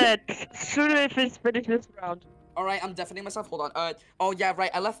 bet. Soon as I finish this round. All right, I'm deafening myself. Hold on. Oh yeah,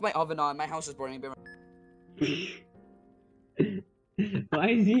 right. I left my oven on. My house is burning. Why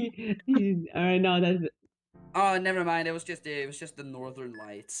is he? Alright, no, that's. Oh, never mind. It was just the northern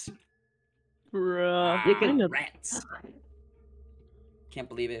lights. Bruh. You can- Rats. Can't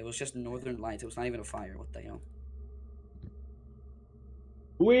believe it. It was just northern lights. It was not even a fire. What the hell?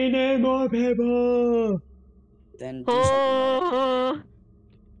 We need more people. Then do something. about it.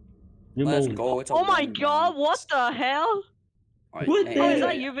 You Let's moan. go. It's a Oh my one god, round. what the hell? Alright, What hey, the- Oh, hey, is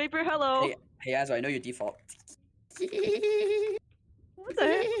that hey, you, Vapor? Hello? Hey, Azra, I know your default. What the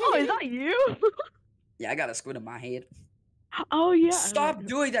heck? Oh, is that you? Yeah, I got a squid in my head. Oh, yeah. Stop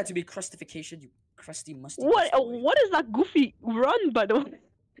doing that to me, crustification, you crusty, musty. What? bitch boy. What is that goofy run, by the way?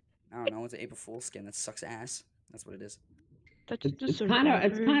 I don't know. It's an April Fool's skin that sucks ass. That's what it is. That's It's just kind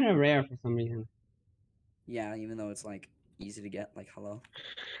of rare for some reason. Yeah, even though it's like easy to get. Like, hello.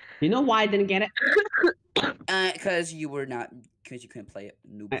 You know why I didn't get it? Because you couldn't play it.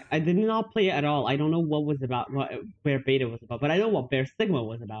 Noob. I did not play it at all. I don't know what was about, what Bear Beta was about, but I know what Bear Sigma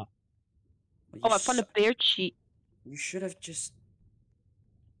was about. Well, Oh, you I found a suck. bear cheat. You should have just.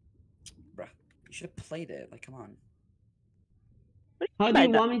 Bruh. You should have played it. Like, come on. How do by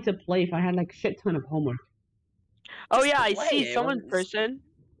you that? want me to play if I had like shit ton of homework? Oh, Just yeah, I play see it, someone what is- person.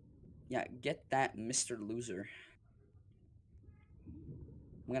 Yeah, get that Mr. Loser.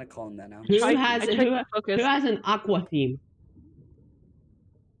 I'm gonna call him that now. Who Try- has I tried to who focus. has an aqua theme?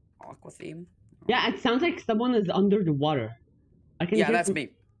 Aqua theme? Yeah, it sounds like someone is under the water. I can Yeah, hear that's some- me.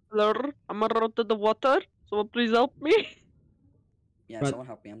 Lord, I'm around to the water. Someone please help me. Yeah, But- someone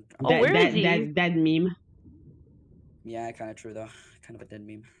help me. I'm Oh, where is he? That meme. Yeah, kind of true though. Kind of a dead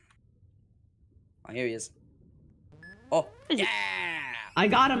meme. Oh, here he is. Oh, Is it- yeah! I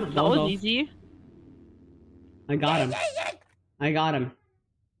got him. That was Bozo. easy. I got him. I got him.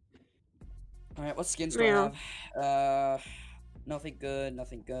 All right, what skins do I Yeah. have? Nothing good.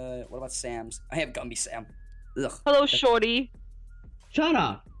 Nothing good. What about Sam's? I have Gumby Sam. Ugh. Hello, Shorty. Shut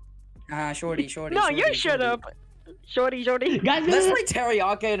up, Ah, shorty, shorty. No, shorty, you shut shorty. up. Shorty, Shorty. guys. Let's play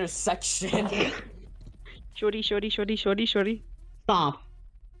teriyaki intersection. Shorty, Shorty, Shorty, Shorty, Shorty. Stop.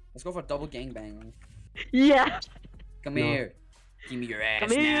 Let's go for a double gangbang. Yeah. Come No. here. Give me your ass Come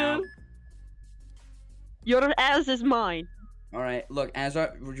now. here. Your ass is mine. All right, look,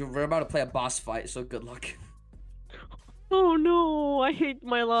 Azra, we're about to play a boss fight, so good luck. Oh no, I hate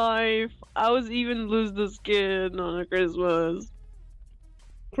my life. I was even lose the skin on Christmas.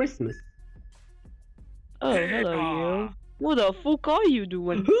 Christmas. Oh, hello you. What the fuck are you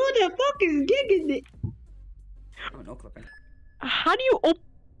doing? Who the fuck is gigging it? Oh, no clipping. How do you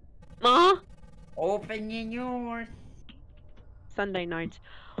open? Open yours. Sunday night.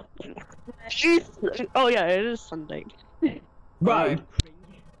 Oh yeah, it is Sunday. Bro, Alright.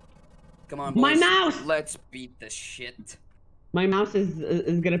 Come on, boys. My mouse! Let's beat this shit. my mouse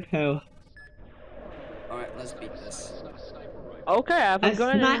is gonna poo. All right, let's beat this. Okay, I have a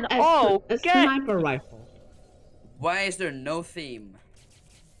gun and a oh, okay. sniper rifle. Why is there no theme?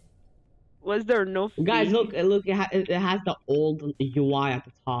 Was there no Guys, fee? look, it has the old UI at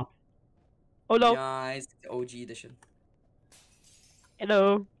the top. Oh no. Guys, the OG edition.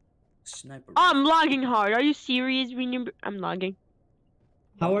 Hello. Sniper. Oh, I'm lagging hard. Are you serious? I'm lagging.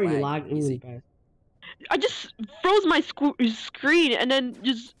 How Don't are you lag, lagging, easy. guys? I just froze my screen and then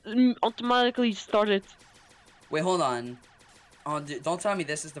just automatically started. Wait, hold on. Oh, don't tell me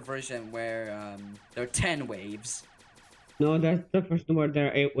this is the version where there are 10 waves. No, that's the first one where there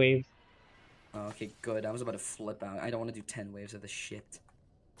are 8 waves. Oh, okay, good. I was about to flip out. I don't want to do 10 waves of this shit.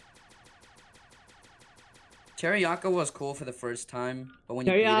 Teriyaki was cool for the first time, but when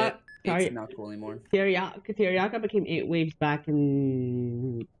you beat it, it's not cool anymore. Teriyaki became 8 waves back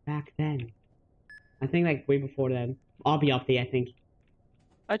then. I think like way before then. I'll be update, I think.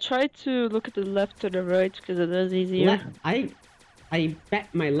 I tried to look at the left to the right because it is easier. I bet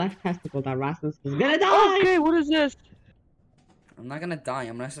my left testicle that Rasmus is gonna die! Okay, what is this? I'm not gonna die.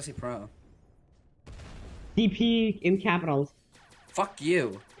 I'm an SSC Pro. DP in capitals. Fuck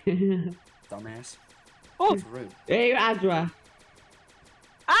you, Hey, dumbass. Oh, That's rude. Azra.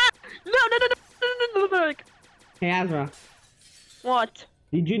 no. Hey, Azra. What?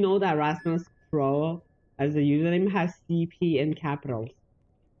 Did you know that Rasmus Pro as a username has CP in capitals?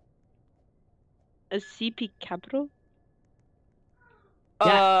 A CP capital?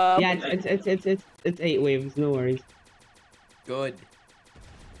 Yeah, yeah, it's 8 waves. No worries. Good.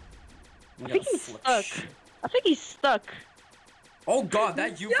 I think he's stuck. I think he's stuck. Oh god,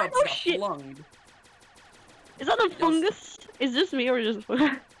 that you Yeah, just oh got shit. flunged. Is that a fungus? Is this me or just? Bro,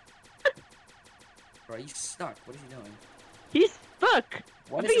 he's stuck. What is he doing? He's stuck.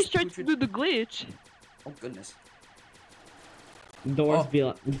 What I is think he's this trying to putrid- do the glitch. Oh goodness. Doors Oh. be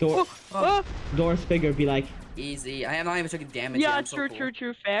like, Oh, oh. Doors figure be like, Easy. I have not even taken damage yet. Yeah, I'm so true, cool. true,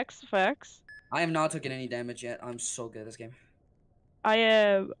 true. Facts, facts. I have not taken any damage yet. I'm so good at this game. I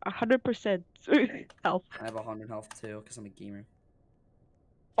am 100% health. I have 100 health too, because I'm a gamer.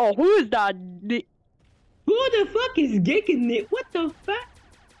 Oh, who is that? who the fuck is geeking it? What the fuck?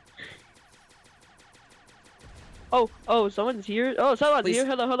 Oh, someone's here. Oh, someone's Please. here.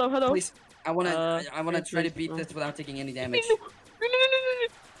 Hello, hello, hello. Please, I wanna yes, try to yes, beat no. this without taking any damage. No.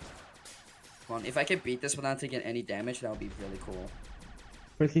 Come on, if I can beat this without taking any damage, that would be really cool.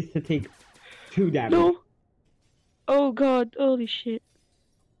 Proceeds to take 2 damage. No. Oh god, holy shit.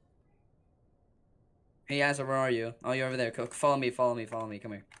 Hey, Azza, where are you? Oh, you're over there. Follow me, follow me, follow me.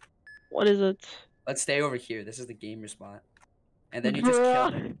 Come here. What is it? Let's stay over here. This is the gamer spot. And then you just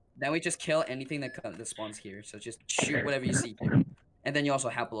kill. Bruh. Then we just kill anything that spawns here. So just shoot whatever you see here. And then you also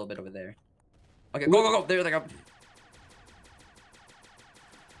help a little bit over there. Okay, go, go, go. There they go.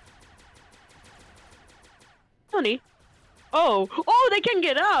 Honey. Oh, they can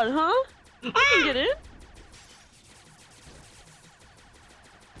get out, huh? They can get in.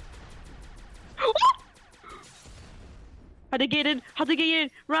 How'd they get in? How'd they get in?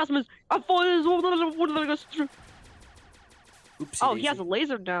 Rasmus, I thought it was through. Oopsie Oh, he has a daisy.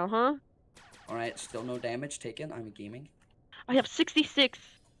 laser now, huh? Alright, still no damage taken. I'm gaming. I have 66.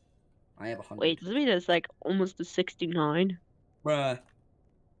 I have 100. Wait, does that mean it's like almost to 69? Bruh. Alright,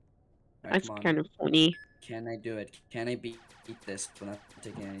 That's come on. kind of funny. Can I do it? Can I beat this without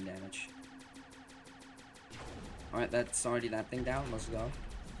taking any damage? Alright, that's already that thing down. Let's go.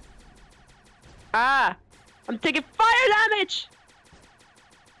 Ah! I'm taking fire damage!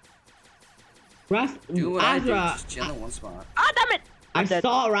 Do what I do. Azra, Just chill in one spot. Ah, damn it! I I'm dead.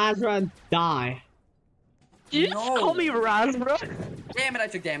 saw Razra die. Did you just call me Razra? Damn it, I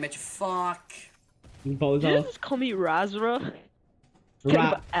took damage. Fuck. Did you Bozo. just call me Razra?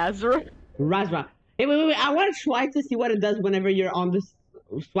 Ra Azra? Razra. Hey, wait. I want to try to see what it does whenever you're on this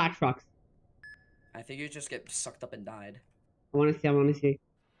swag trucks. I think you just get sucked up and died. I want to see.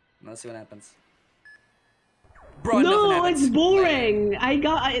 Let's see what happens. Bro, nothing No, happens. it's boring.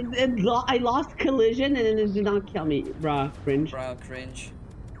 I lost collision and it did not kill me. Bruh, cringe. Bro, cringe.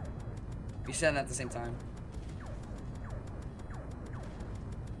 We said that at the same time.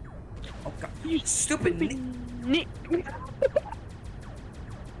 Oh god. You stupid Nick.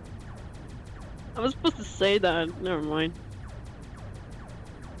 I was supposed to say that. Never mind.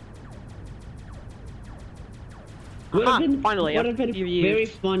 Would have been, finally, would have been after a few very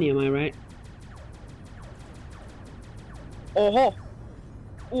years. funny, am I right? Oh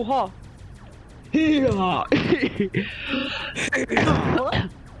ho!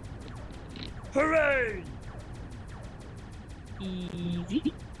 Hooray!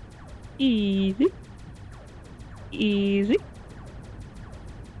 Easy. Easy. Easy.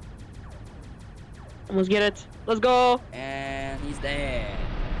 Almost get it. Let's go! And he's dead.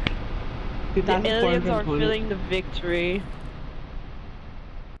 The aliens are feeling the victory.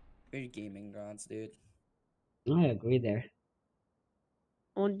 We're gaming gods, dude. I agree there.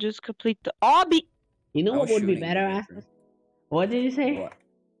 I'll just complete the obby. You know I what was would be shooting better, you, Asmus? What did you say? What?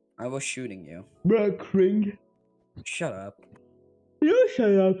 I was shooting you. Bruh, cringe. Shut up. You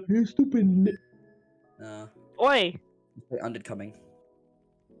shut up, you stupid. Oi! Undead coming.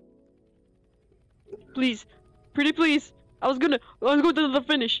 Please. Pretty please. I was going to the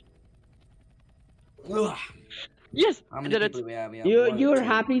finish. Ugh. Yes! How I many did it. people do we have? We have You- 1, you were 2,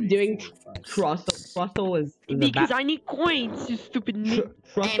 happy 3, doing 4, 5, 6. Trussell is a Because I need coins, you stupid Nick.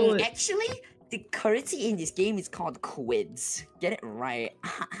 Trussell is... Actually, the currency in this game is called quids. Get it right.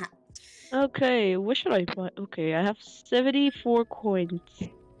 Okay, what should I buy? Okay, I have 74 coins.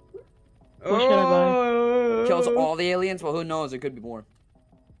 What should I buy? Kills all the aliens? Well, who knows? It could be more.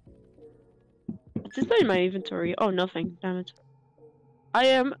 What's this in my inventory? Oh, nothing. Damn it. I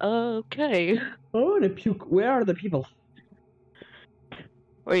am okay. Oh, the puke. Where are the people?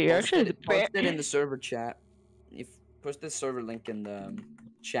 Wait, you're actually Post it in the server chat. If post the server link in the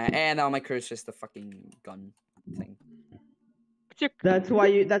chat. And now my cursor is the fucking gun thing. What's your That's why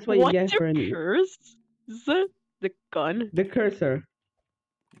you. That's what you What's get for your any. curse? Is that the gun? The cursor.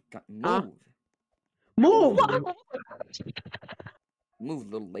 Move. Move!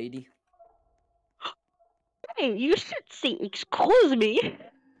 Move, little lady. Hey, you should say excuse me.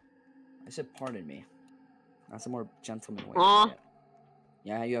 I said pardon me. That's a more gentleman way Aw. to say it.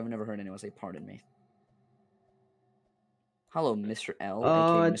 Yeah, you have never heard anyone say pardon me. Hello, Mr. L,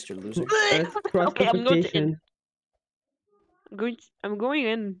 aka it's Mr. Loser. It's Okay, I'm going to crustification. I'm going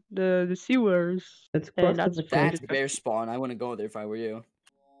in the sewers. It's And that's crustification. That's disgusting. bear spawn. I wouldn't go there if I were you.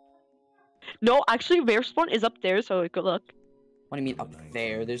 No, actually, bear spawn is up there, so good luck. What do you mean up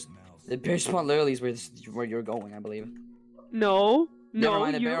there? There's the bear spawn literally is where you're going, I believe. No, Never no,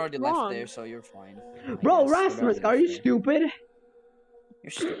 mind, the bear you're already wrong. left there, so you're fine. I Bro, guess. The bear Rasmus, already are you left there. stupid?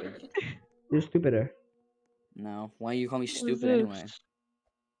 You're stupid. You're stupider. No, why you call me What is stupid anyway? this?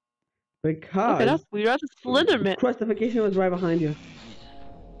 Okay, Because that's weird. That's a Slenderman. crustification was right behind you.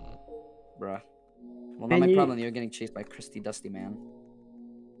 Bruh. Well, not And my you- problem. You're getting chased by Christy Dusty Man.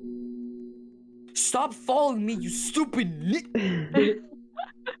 Stop following me, you stupid nit!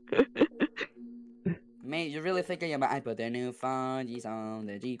 Mate, you really think I put the new Fonzies on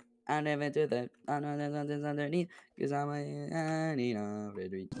the Jeep? I never do that. I know there's something underneath. Cause I'm a need of the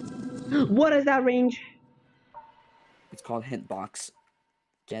street. What is that range? It's called Hint Box.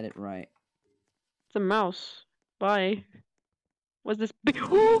 Get it right. It's a mouse. Bye. What's this big?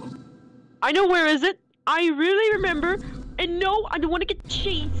 I know where is it. I really remember. And no, I don't want to get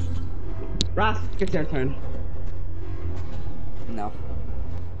chased. Rasmus, it's your turn. No.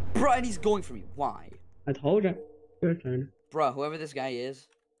 Bruh, and he's going for me. Why? I told you. Your turn. Bruh, whoever this guy is,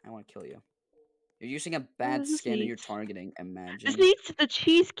 I want to kill you. You're using a bad this skin and you're needs? targeting. Imagine. This needs the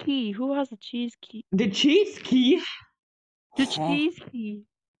cheese key. Who has the cheese key? The cheese key? The Huh? cheese key.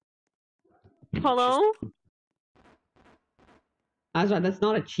 Hello? Azra, that's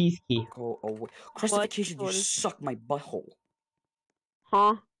not a cheese key. Go away. Crustification, you What is- suck my butthole.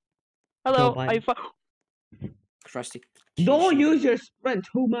 Huh? Hello? bye. I Crusty. Don't use your sprint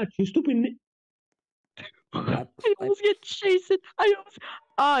too much, you stupid I almost get chased.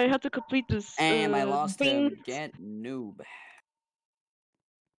 I had to complete this. And I lost him. thing. Get noob.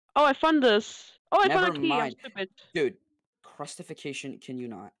 Oh, I found this. Oh, I found Never a key. I'm mind. stupid. Dude, crustification, can you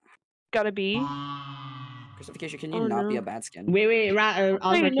not? Gotta be. Crustification, can you Oh, not be no. a bad skin? Wait, Azra,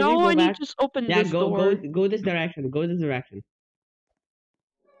 Wait, can you no, go I need back? to just open Yeah, this go door. go this direction. Go this direction.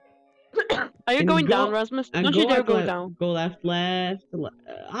 Are you and going down, go- Rasmus? And Don't you dare left, go left, down. Go left.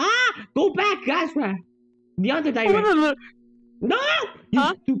 Go back, Azra. The other direction. No! You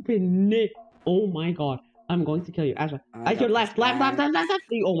Huh? stupid nit. Oh my god. I'm going to kill you. Azra. I At your got left. this back. Left.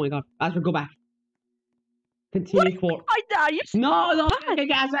 Oh my god. Azra, go back. Continue forward. I die. You No. Back. Okay,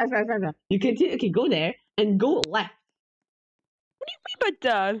 Azra. You continue. Okay, go there and go left. my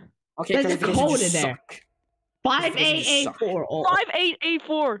dad. Okay, There's a crustification, code you in there. suck. 5884. Oh,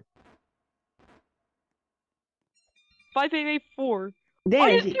 5884. 5884. Are there.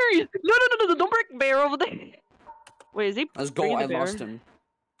 you serious? No, don't break bear over there. Wait, is he? Let's go, bringing the I bear? lost him.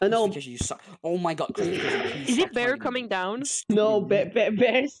 No, Crustification, you suck. Oh my god, crustification, please Is he stop bear targeting coming me. down? You stupid no, nit.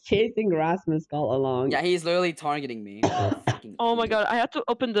 Bear's chasing Rasmus all along. Yeah, he's literally targeting me. Fucking Oh my idiot. god, I have to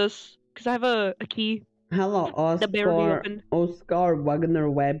open this because I have a key. Hello, The bear will be Oscar. open. Oscar Wagner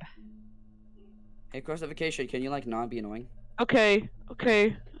Webb. Hey, crustification, can you like not be annoying? Okay.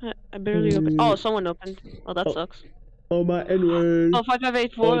 I barely opened. Oh, someone opened. Oh, that Oh. sucks. Oh my N-word. Oh,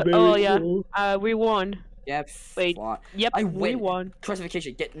 5584. Oh, yeah. We won. Yeah, Wait. fought. Yep, I we win. won.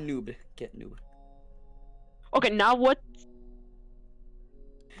 Crustification, get noob. Get noob. Okay, now what?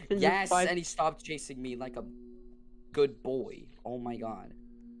 Since it's Yes, five- and he stopped chasing me like a good boy. Oh my god.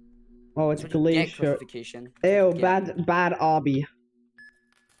 Oh, it's That's what you get, Glacier. crustification. Ew, Get- bad obby.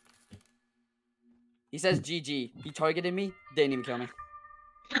 He says GG. He targeted me, didn't even kill me.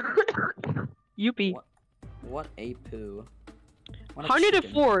 Yuppie. What a poo. What a chicken.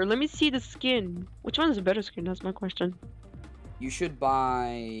 104. Let me see the skin. Which one is a better skin? That's my question. You should buy.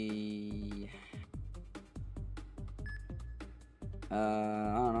 I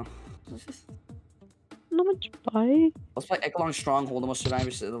don't know. How much buy? Let's play Echelon Stronghold, one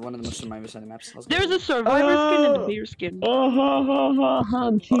of the most survivor-sided maps. Let's go. There's a survivor skin and a Oh. bear skin.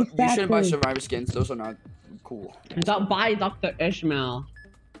 I'm cheese You shouldn't buy factory. survivor skins. Those are not cool. Don't buy Dr. Ishmael.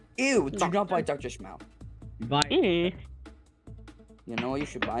 Ew! Do not buy Dr. Schmal. Buy. Eh. You know what you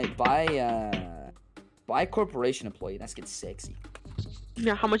should buy? Buy Corporation Employee. That gets sexy.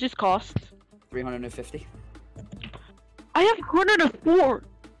 Yeah, how much it cost? 350. I have 104.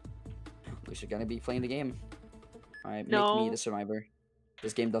 At least you're gonna be playing the game. Alright, make No. me the survivor.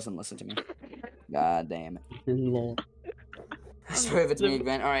 This game doesn't listen to me. God damn it. Lol. Sorry if it's me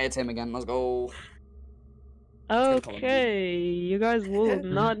again. Alright, it's him again. Let's go. gonna call him dude. Okay, you guys will have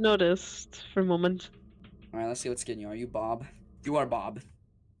not noticed for a moment. Alright, let's see what skin you are. Are you Bob? You are Bob.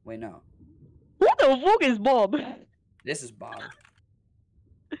 Wait, no. What the fuck is Bob? This is Bob.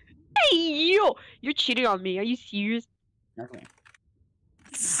 Hey, yo! You're cheating on me. Are you serious? Now come here.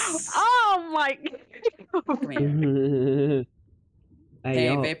 Oh my! Come here. Hey,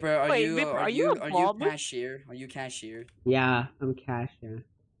 yo. Vapor, are Wait, you Vapor, are are you you a are you Bob? cashier? Are you cashier? Yeah, I'm cashier.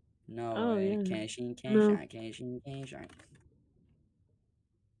 No Oh, way. yeah. Cashing, No. cashing.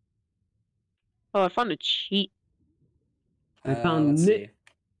 Oh, I found a cheat. I found let's Nick.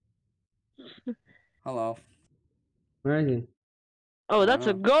 see. Hello. Where is he? Oh, I that's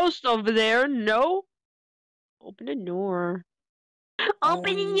a don't know. ghost over there. No. Open the door.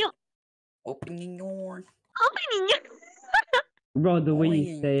 Opening you. Opening your. Opening you. Bro, the way you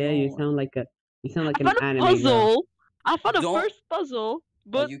Opening say it, you your. sound like I an found a anime girl. puzzle. I found a Don't- first puzzle,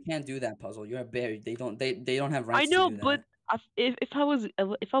 Well, but you can't do that puzzle. You're a bear. They don't have I rights know. to do that. But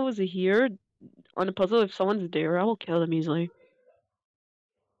if I was here on a puzzle, if someone's there, I will kill them easily.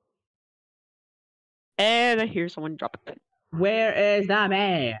 And I hear someone drop it. Where is the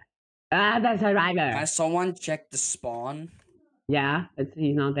bear? The survivor. Has someone checked the spawn? Yeah,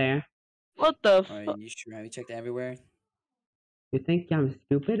 he's not there. What the Are fuck? you sure? Have you checked everywhere? You think I'm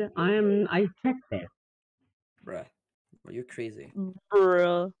stupid? I checked it. Bruh. Bro, you're crazy.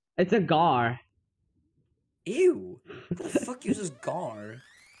 Bruh. It's a gar. Ew. Who the fuck uses Gar?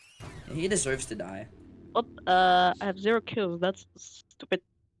 He deserves to die. What? I have 0 kills. That's stupid.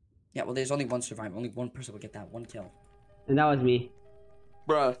 Yeah, well, there's only one survivor. Only one person will get that one kill. And that was me.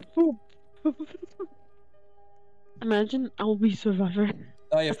 Bruh. Imagine I will be survivor.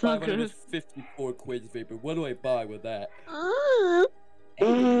 I have That's not good. 554 quids, Vapor. What do I buy with that?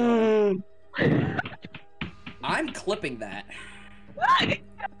 I'm clipping that.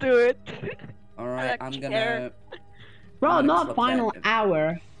 Do it. Alright, I I'm don't gonna... care. Bro, I'm gonna not clip final that.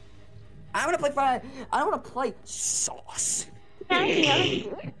 hour. I wanna play fire. I wanna play sauce.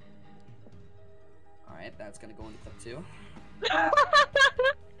 Alright, that's gonna go in the clip too.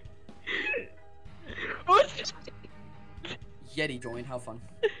 Yeti joined, how fun.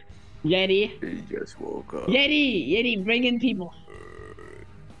 Yeti. He just woke up. Yeti, bring in people.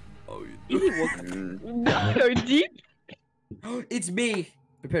 Oh, Are deep? It's me!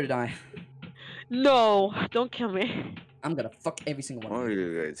 Prepare to die. No, don't kill me. I'm gonna fuck every single one What of are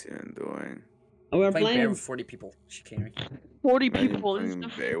you. you guys even doing? Oh, we're Playing bear playing. with 40 people. Chicanery. 40 Imagine people. playing Is the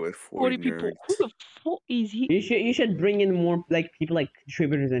bear with 40 40 people. nerds. Who the fuck is he? You should bring in more people like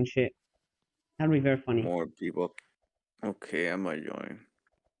contributors and shit. That'd be very funny. More people. Okay, I might join.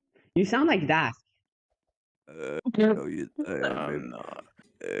 You sound like that. No, I'm not.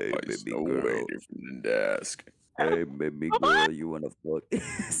 Hey, baby girl. From the desk. Hey, baby girl, you wanna fuck?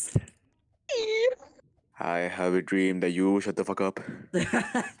 I have a dream that you shut the fuck up.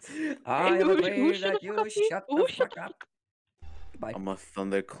 I have Who a dream shut that the you fuck up? shut Who the shut fuck the up. Bye. I'm gonna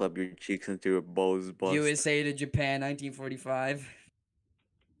thunderclap your cheeks into your balls bust. USA to Japan, 1945.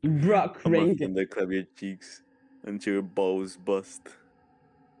 Bruh, I'm gonna cringe. thunderclap your cheeks into your balls bust.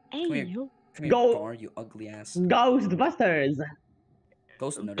 Hey, Come here. yo. Come here, Go. Gar, you ugly ass. Ghostbusters.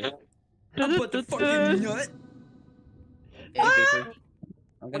 Ghost nutter. Da- I'm da- about to da- fucking da. nut. Hey, Vapor.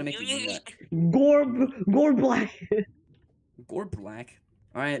 I'm gonna make you nut. Gore Black. Gore black.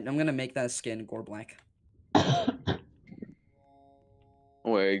 Alright, I'm gonna make that skin gore black.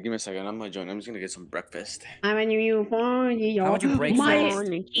 Wait, give me a second. I'm gonna join. I'm just gonna get some breakfast. I'm a new phone. How would you break My...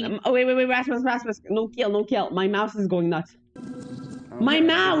 fast? Oh, wait, Rasmus. No kill. My mouse is going nuts. My Okay.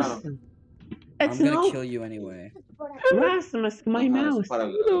 mouse! It's I'm gonna no... kill you anyway. Rasmus, my mouse.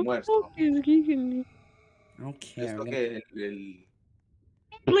 Who the fuck is geeking me? I don't care. I'm gonna...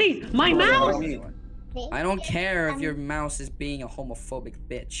 Please, my mouse! I don't care if your mouse is being a homophobic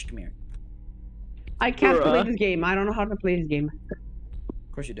bitch. Come here. I can't play Bruh. this game. I don't know how to play this game.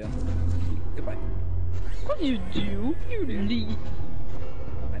 Of course you do. Goodbye. What you do? You leave.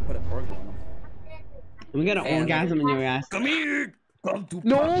 I put a burglar on him. We got an Hey, orgasm in your ass. Come here! Come to Papa.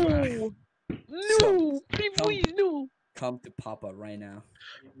 No! No! Please, no! Come to Papa right now.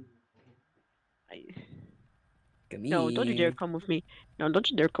 Come No, don't you dare here. come with me. No, don't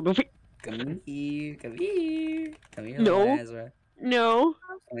you dare come with me. Come here. Come here. Come here, No. little Ezra. No.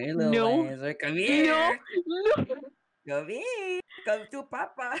 Come here, little No. Ezra. Come here. No. No. Come here. Come to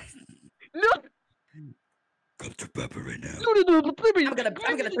Papa. No. Come to Papa right now. No, please. I'm gonna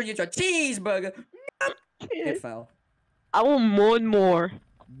turn you into a cheeseburger. It fell. I want more and more.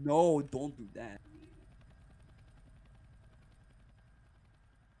 No, don't do that.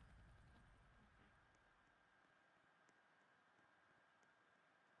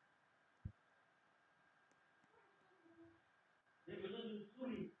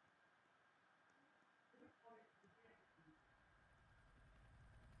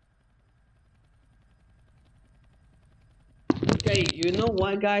 Okay, you know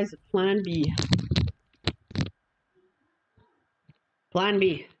what, guys? Plan B. Plan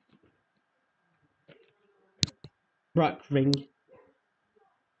B. Brock ring.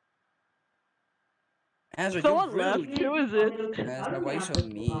 Azra, you're Someone left. rude. Who is it? Azra, why are you so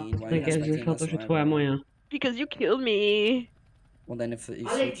mean? Why are you not Taky, że respecting to, us? to się twoja moja. Because you killed me. Well, then if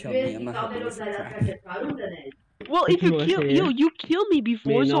you kill me, I'm not helping you for crap. Well, if you Moi, kill c'est- you killed me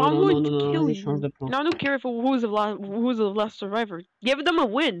before, Mais so non, I'm non, going non, to non, kill vas-y, you. change de plan. And I don't care if who's the last survivor. Give them a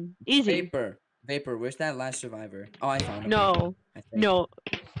win. Easy. Vapor, where's that last survivor? Oh, I found him. No. I think. No.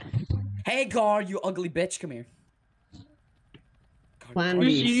 Hey, Gar, you ugly bitch, come here. Gar, Plan Gar,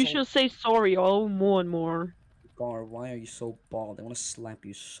 B. You so- should say sorry more and more. Gar, why are you so bald? I want to slap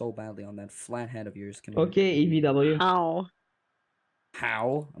you so badly on that flat head of yours. Come here. Okay, EVW. How?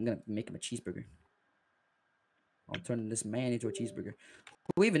 How? I'm gonna make him a cheeseburger. I'll turn this man into a cheeseburger.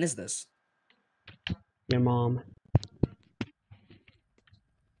 Who even is this? Your mom.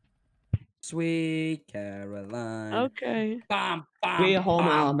 Sweet Caroline. Okay. Bam, bam, Sweet home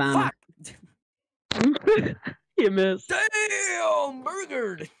bam. Alabama. Fuck! You missed. Damn,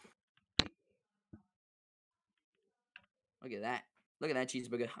 burgered. Look at that. Look at that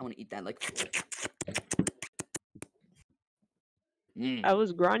cheeseburger. I want to eat that like. I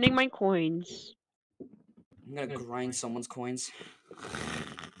was grinding my coins. I'm gonna grind someone's coins.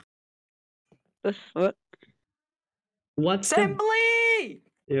 What? What's the... Assembly!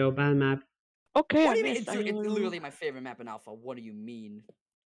 Yo, bad map. Okay, What I do you mean? missed. It's literally my favorite map in Alpha. What do you mean?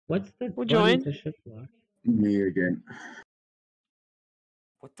 What's the Who button joined? to shift lock? Me again.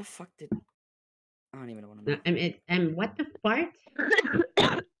 What the fuck did? I don't even want to know. What the fart?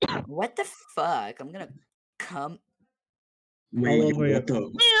 What the fuck? I'm gonna come. All over your...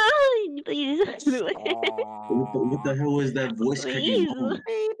 Please. What the hell was that voice cracking moan?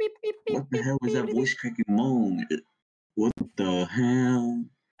 What the hell was that voice cracking moan? What the hell?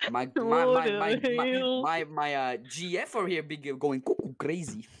 My GF over here be going cuckoo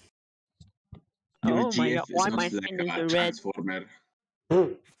crazy. Oh my god, why sounds my like skin is a red? Transformer.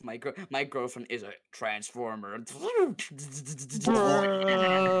 My girlfriend is a transformer. Bruh.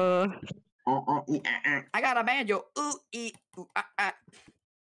 I got a banjo. Ooh, ee, ooh, ah, ah.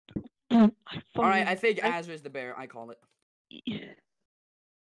 I All right, I fucking- think Azra is the bear. I call it.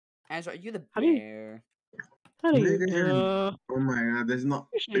 Azra, are you the How do you- bear? How do you Nigga, Oh my god, there's not.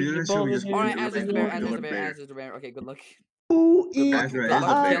 You should You're be not showing bothered us here. All right, Yeah, Azra's the yeah, bear. yeah. Azra's the bear. Azra's the bear. Okay, good luck. Ooh, Good luck, Azra good is luck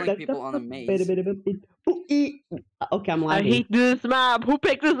the killing bear. people on a maze. Ooh, okay, I'm I lagging. hate this map. Who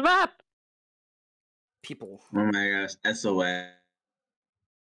picked this map? People. Oh my gosh, SOS.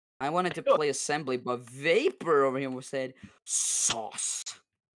 I wanted to play assembly, but Vapor over here said sauce.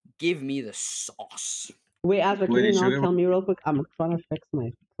 Give me the sauce. Wait, Azra, can Wait, you not sugar- kill me real quick? I'm trying to fix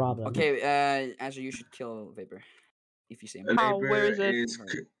my problem. Okay, Azra, you should kill Vapor if you see him. How? Where is it?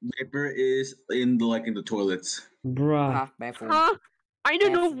 Vapor is in the toilets. Bruh. Ah, bad fool. Huh? I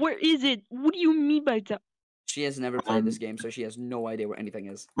don't know F. where is it. What do you mean by that? She has never played this game, so she has no idea where anything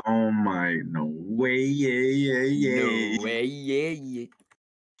is. Oh my, no way, yeah. No way, yeah.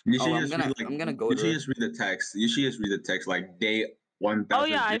 You Oh, should I'm just gonna- read, like, I'm gonna go You to should it. just read the text. You should just read the text like day Oh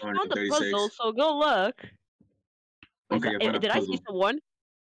yeah, I found the 1336. puzzle. So go look. Okay, I found a Did I see puzzle. someone?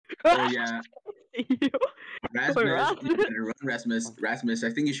 Oh yeah, Rasmus. Rasmus. I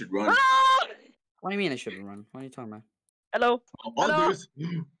think you should run. Ah! What do you mean I shouldn't run? What are you talking about? Hello. Others.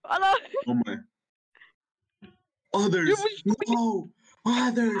 Hello. Oh my. Others. No.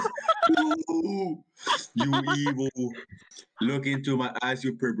 Others. No. You evil. Look into my eyes,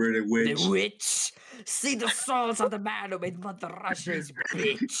 you perverted witch. The witch! See the souls of the man who made Mother Russia's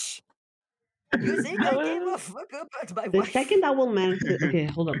bitch! You think I gave a fuck about my The wife? second I will manage to... Okay,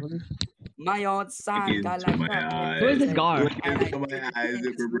 hold up. Hold up. My own Look son into got like my fucking eyes. Where's this bitch, guard? Look and I into my did eyes, you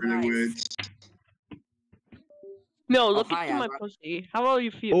his perverted wife. witch. No, look hi, into my Azra. pussy. How will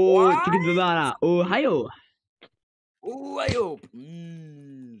you feel? Oh, What? Chikizubara. Ohio. Ooh, I hope.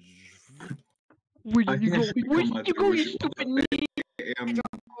 Where I did you think I go? should Where become did a you go, you Jewish- stupid me?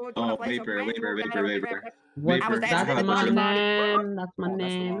 Oh, Vapor. What? Vapor, That's I have a my question. name. That's my Oh,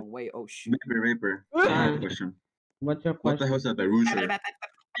 that's the name. wrong way. Oh, shoot. Vapor. I have a question. What's your What the question? hell's that Barucher?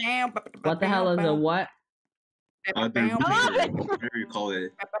 What the hell is a what? Whatever you call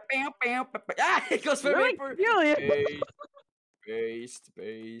it. Ah, it goes for Really? Vapor. Really? Based.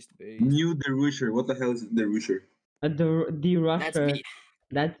 New Derusher. What the hell is Derusher? The That's rusher. me.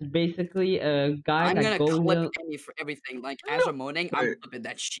 That's basically a guy I'm that gonna goes clip in. any for everything. Like as I'm moaning, I'm Wait. clipping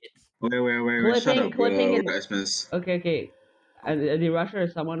that shit. Wait. Shut up, Clipping it- Rasmus. Okay. The rusher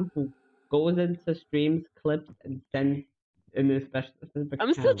is someone who goes into streams, clips, and sends in a specific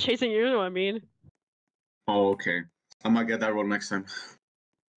I'm still channel. chasing you, you know what I mean? Oh, okay. I might get that role next time.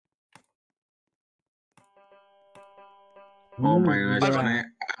 Oh my gosh, Alright. can I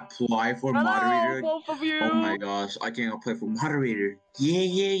apply for Hello, moderator? both of you. Oh my gosh, I can apply for moderator.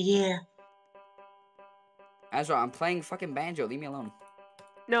 Yeah. Ezra, I'm playing fucking banjo. Leave me alone.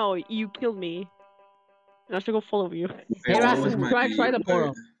 No, you killed me. And I should go follow you. Hey, what Rasmus, was my- try the wait.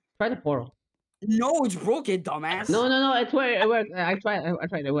 portal. Try the portal. No, it's broken, dumbass. No, it's where it works. I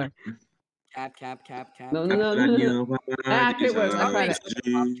tried it worked. Cap. No. Actually, it worked. I tried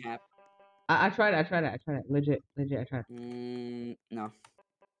it. Cap. I tried it. Legit, I tried it. No.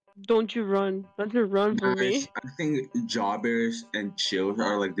 Don't you run. Don't you run from me. Guys, I think jobbers and chills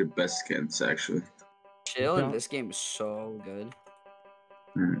are like the best skins actually. Chill in Yeah. this game is so good.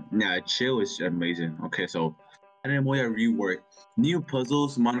 Nah, chill is amazing. Okay, so Anemoya rework. New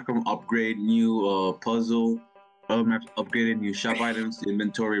puzzles, monochrome upgrade, new puzzle, other maps upgraded, new shop items,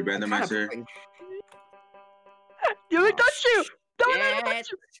 inventory randomizer. Don't let me touch you! Don't let me Shit.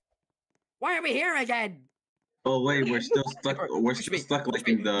 touch you! Why are we here again? Oh wait, we're still stuck. We're still stuck like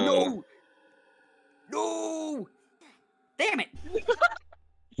in the. No! Damn it! It's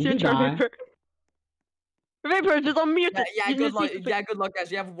your You turn, die. Vapor. Vapor, just unmute it. Yeah, You good just luck. need to fix- Yeah, good luck,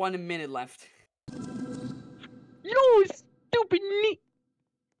 guys. You have 1 minute left. You stupid knee.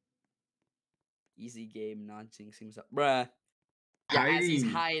 Easy game, not jinxing up. Bruh. Yeah, as he's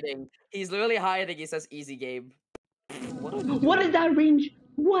hiding. He's literally hiding. He says easy game. What is that range?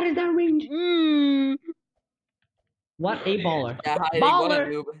 What is that range? What a baller. Yeah, hiding. What a Baller.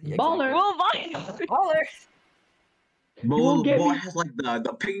 noob. Yeah, Baller. Well, fine. exactly. Baller. won't get Boy me. has like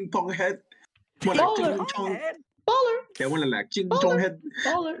the ping pong head. More Baller. like ching chong. Baller. They want like ching chong head.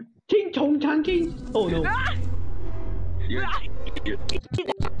 Baller. Ching chong chang ching. Oh no. Oh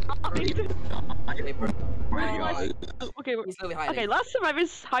my god. Okay, He's literally hiding. okay, last time I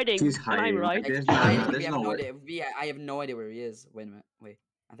was hiding, He's and I'm hiding. right. There's I no- think there's we have no no way. idea. I have no idea where he is. Wait a minute. Wait.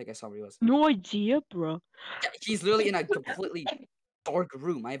 I think I saw where he was. No idea, bro. Yeah, he's literally in a completely dark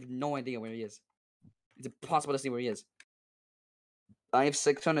room. I have no idea where he is. It's impossible to see where he is. I have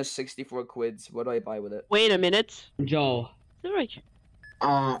 664 quids. What do I buy with it? Wait a minute. Joe. All right.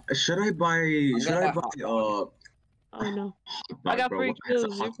 Should I buy? Should I buy? Oh no. I got bro, free what the heck's a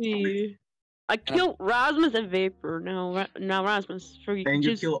kills. hot Yippee. I killed Rasmus and Vapor. Now Rasmus, forget. And you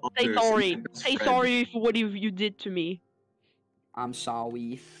Just kill say others. sorry. That's Say friend. sorry for what you did to me. I'm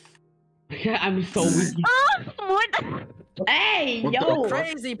sorry. I'm so weak. What? Hey, What the yo. fuck?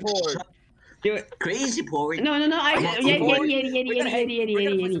 Crazy port. Dude. Crazy boy. No. I'm not Yeti. We're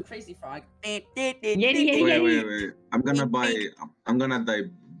gonna play some crazy frog. Yeti. Wait. I'm gonna buy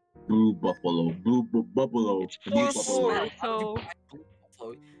blue buffalo. Blue buffalo. Blue Four, buffalo.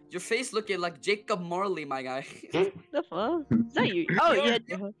 so Your face looking like Jacob Marley, my guy. the fuck? Is that you? Oh yeah.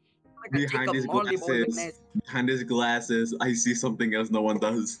 Like a Behind Jacob his Marley boy looking glasses. ass. Behind his glasses, I see something else no one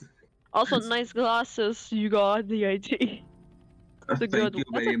does. Also, nice glasses. You got the ID. That's a Thank good. you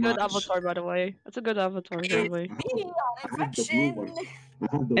That's a very good much. avatar, by the way. That's a good avatar, by the way. Me on I have the blue infection. one.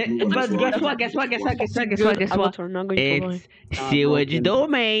 I have the blue one But as well. guess what? Guess what? Good avatar. Not going to lie. It's sewage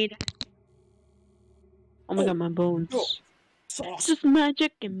domain. Oh my god, my bones. It's Sauce. just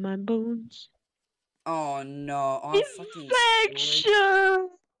magic in my bones. Oh no. Oh, I'm fucking screwed. Infection.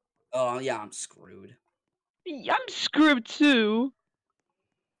 Oh yeah, I'm screwed. I'm screwed too.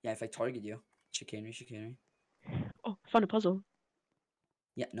 Yeah, if I target you. Chicanery. Oh, found a puzzle.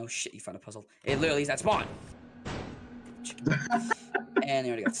 Yeah, no shit, you found a puzzle. It literally is at spawn. And they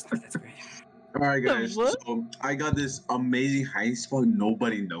already got stuck. That's great. Alright guys, what? so I got this amazing hiding spot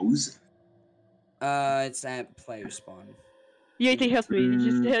nobody knows. It's at player spawn. Yeah, they help me.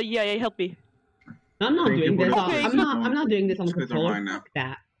 Just yeah, help me. I'm not Thank you doing for this. the Okay, I'm not doing this on the Screw the controller. line now. Fuck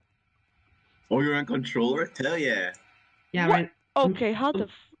that. Oh, you're on controller? Hell yeah. Yeah, What? right. Okay, how the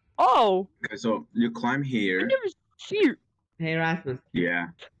oh, Okay, so you climb I here. never see you. Hey, Rasmus. Yeah.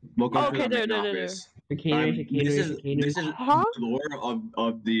 Welcome Okay, to the main there. office. Chicanery. This is Huh? the floor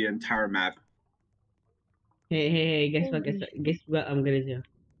of the entire map. Hey, guess what I'm gonna do?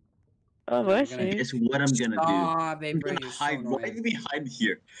 Oh, I I'm gonna see. Guess what I'm gonna do? Ah, I'm babe, gonna you're so hide right annoying. behind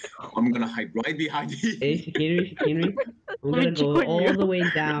here. I'm gonna hide right behind Hey, here. chicanery. I'm Let me gonna go join all you. the way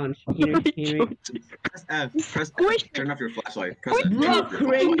down. Let me Chicanery. join Press F. Press Squish. F. Turn off your flashlight. Press F. Bro, Turn off your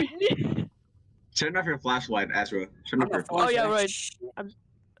flashlight. crazy. Turn off your flashlight, Ezra. Turn off your Oh, yeah, flashlight. right.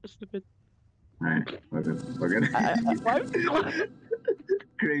 Stupid. Alright, we're good. What?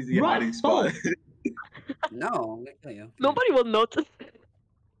 Crazy Bro, hiding spot. No, I'm gonna kill you. Nobody will notice.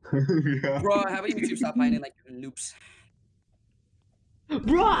 Yeah. Bro, how about you two stop hiding like noobs?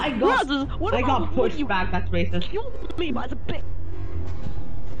 Bro, I got Brothers, what I about got what pushed you back. That's racist. killed me by the bit?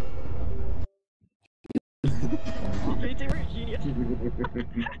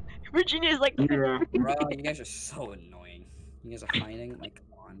 Virginia is like. Yeah. Bro, you guys are so annoying. You guys are hiding. Like,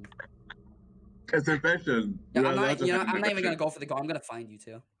 come on. It's infection. Yeah, Yeah, I'm not. that's You know, I'm infection. not even gonna go for the goal. I'm gonna find you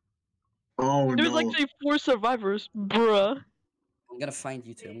two. Oh There's no. actually 4 survivors, bruh. I'm gonna find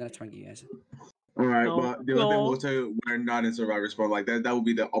you two. I'm gonna target you guys. Alright, No, but the other thing no. we'll tell you, we're not in survivor spawn. Like that would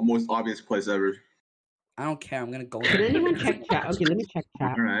be the most obvious place ever. I don't care. I'm gonna go. Can there. anyone check chat? Okay, let me check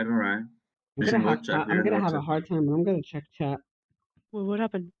chat. Alright. I'm You gonna should have, watch chat. I'm gonna have a hard time, but I'm gonna check chat Wait, what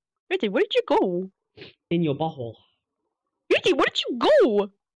happened? Yeti, where did you go? in your butthole. Yeti, where did you go?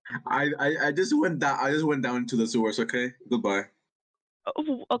 I just went down. I just went down to the sewers. Okay. Goodbye.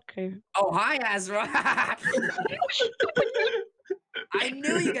 Oh, okay. Oh, hi, Azra. I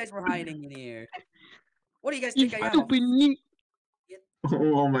knew you guys were hiding in here. What do you guys You think I am? stupid neat.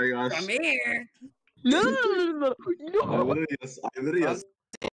 Oh my gosh. I'm here. No, no, I no. literally just.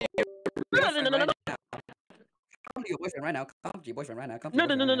 No, no, no, no, no. Come to your boyfriend right now. Come to your boyfriend right now. Come to No,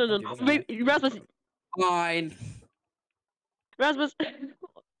 your no, no, boyfriend no, right no, now. no. Come to your Wait, Rasmus, boyfriend. Fine. Rasmus.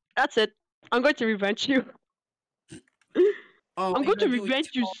 That's it. I'm going to revenge you. Oh, I'm you're going to gonna do it revenge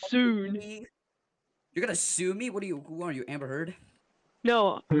you to soon. me? You're gonna sue me? What are you? Who are you, Amber Heard?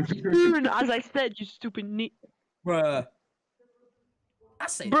 No, soon, as I said, you stupid neat. Bruh. I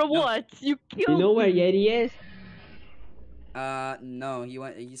say Bro, no. what? You killed You know where me. Yeti is? No. He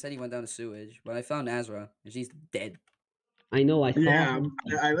went. You said he went down to sewage, but I found Azra, and she's dead. I know, I saw Yeah, him.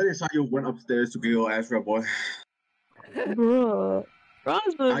 I literally saw you went upstairs to kill Azra, boy. Bro.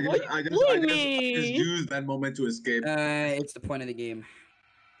 Rasmus, why you I bullying just me? used that moment to escape. It's the point of the game.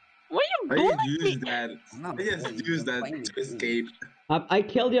 Why you I bullying just me? used that. I'm not I just bullying you, used I'm that playing to the game. escape. I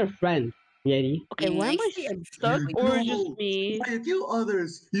killed your friend, Yeti. Okay, why am I see I'm stuck or No. just me? Why you kill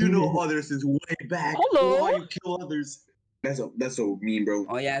others? You know others since way back. Hello? Why you kill others? That's so mean, bro.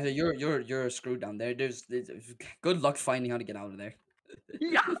 Oh yeah, so you're screwed down there. There's good luck finding how to get out of there.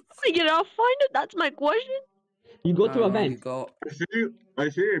 Yeah, I'll find it. That's my question. You go through a You vent. go. I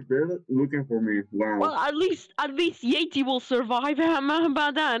see a bear looking for me. Wow. Well, at least Yeti will survive. How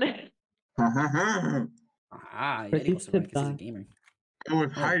about that? Ah, But Yeti you will survive said because he's a that. gamer. I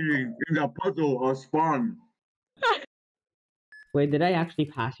was hiding in the puzzle of spawn. Wait, did I actually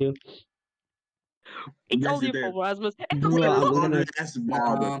pass you? It's Yes, all you your did. fault, Rasmus. It's Bro, all your I'm fault. gonna- Yes,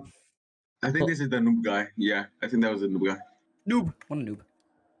 Bob. I think this is the noob guy. Yeah, I think that was the noob guy. Noob. What a noob.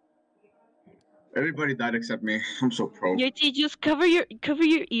 Everybody died except me. I'm so pro. Yeti, just cover your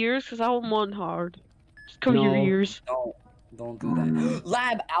ears, cause I want hard. Just cover your No. ears. Don't do that.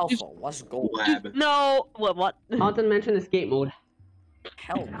 Lab Alpha. Let's go. Lab. No, what? Alton mentioned escape mode.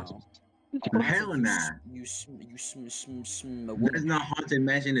 Hell no. Hell nah. What? There's no haunted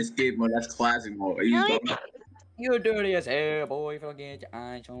mansion escape mode. That's classic mode. Are you dumb? You're dirty as hell, boy. Forget your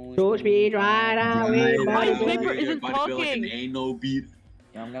eyes on. Show speed right away, Why boy. Vapor isn't Everybody feel like an talking? anal beat.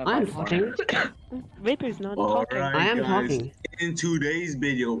 Yeah, I'm gonna I'm buy talking. Vapor's not talking. Alright, I am guys. talking. In today's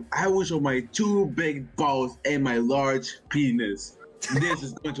video, I will show my 2 big balls and my large penis. This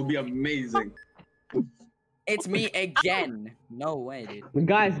is going to be amazing. It's me again. No way, dude.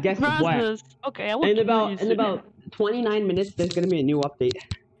 Guys, guess what? Rasmus. Okay, I want In about 29 minutes, there's gonna be a new update.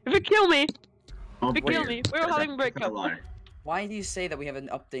 If you kill me, Oh, if you kill me, we're having breakup. Why do you say that we have an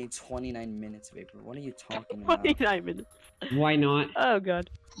update 29 minutes, Vapor? What are you talking about? 29 minutes. Why not? Oh god.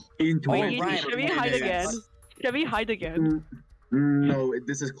 In Oh, Wait, 20 Ryan, should we hide minutes. again? Should we hide again? No,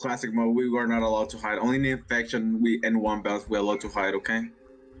 this is classic mode. We were not allowed to hide. Only in the infection and 1 bounce we're allowed to hide, okay?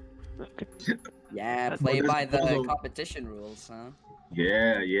 Yeah, play this by the puzzle- competition rules, huh?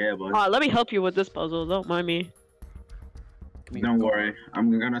 Yeah, but Let me help you with this puzzle. Don't mind me. Come here. don't worry.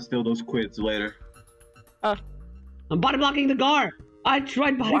 I'm gonna steal those quids later. I'm body blocking the guard. I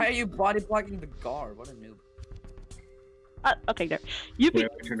tried body. Why are you body blocking the guard? What a noob. Okay, there. You be. Wait,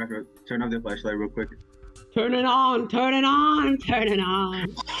 turn off the flashlight real quick. Turn it on. Turn it on. Turn it on.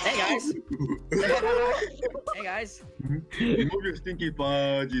 Hey guys. Hey guys. Move your stinky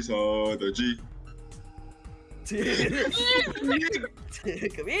fudgies on the G.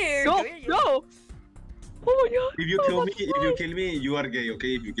 Come here. Go, come here, you- go. Oh my god. If you kill me, you are gay,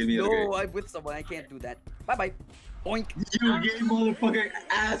 okay? If you kill me, you're No, gay. I'm with someone. I can't do that. Bye bye. Oink. You gay motherfucking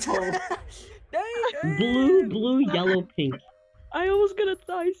asshole. Blue, yellow, pink. I was gonna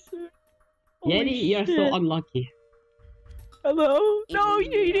die, sir. Holy Yeti, you're shit. so unlucky. Hello? No,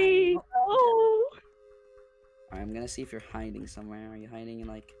 Yeti. No. I'm gonna see if you're hiding somewhere. Are you hiding in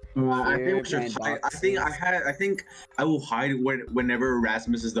like? I think we Here, should giant hide. boxes. I think I will hide whenever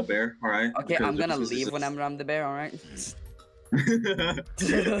Rasmus is the bear. All right. Okay, I'm gonna leave when I'm the bear. All right. Do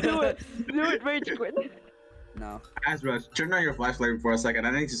it. Do it, Rage Quit. No. Azra, turn on your flashlight for a second.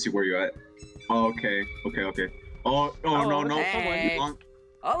 I need to see where you're at. Okay. Oh, Oh, no, no. Hey. Wrong.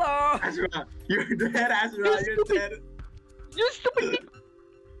 Hello. Azra, you're dead, Azra. You're dead. You stupid.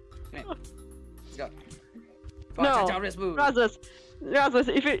 Let's go. No. Watch out, wrist move. Razas,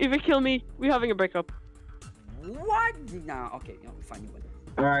 if you kill me, we're having a breakup. What? No, okay, no, fine, you win.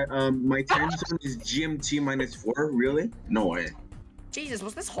 Alright, my time zone is GMT -4. Really? No way. Jesus,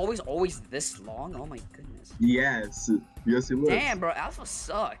 was this always this long? Oh my goodness. Yes. Yes, it was. Damn, bro, Alpha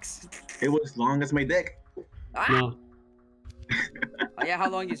sucks. It was long as my dick. Ah! No. Oh, yeah, how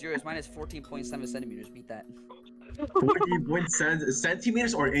long is yours? Mine is 14.7 centimeters. Beat that. 14.7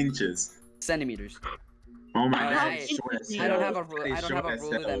 centimeters or inches? Centimeters. Oh my Alright. god, it's short as I don't hell. have a It's I don't short have a as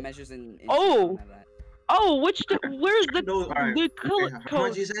ruler hell. that measures in inches. Oh! I don't have that. Oh, where's the No, alright. the color Okay, how much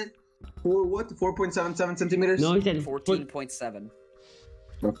code? you said? What? 4.77 centimeters? No, he said 14.7.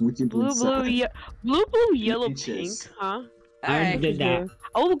 Or 14.7. Blue, yellow, Inches. pink, huh? I already Hey. did that.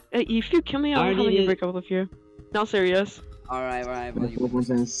 Oh, if you kill me, I'm Already having a did- breakup with you. Now serious. Alright, well, you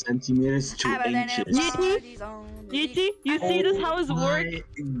 4.7 centimeters to inches. Yeezy, you see this how it Oh works?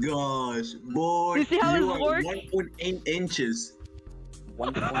 my gosh, boy. You see how you it are works? 1.8 inches.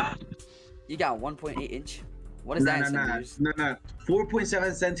 1 point. You got 1.8 inch. What is that in centimeters? No.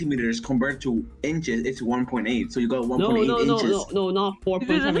 4.7 centimeters compared to inches, it's 1.8. So you got 1.8 no, inches. not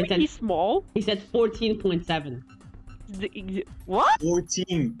Isn't he 4.7. small? He said 14.7. What?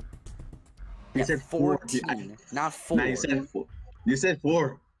 14. You Yeah, said 4. 14, not 4. No, you said 4. You said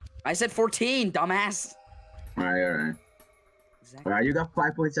 4. I said 14, dumbass. Alright. Exactly. Alright, you got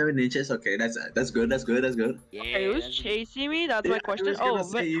 5.7 inches. Okay, that's good. Yeah. Okay, who's that's- chasing me? That's my Yeah, I question. was gonna Oh,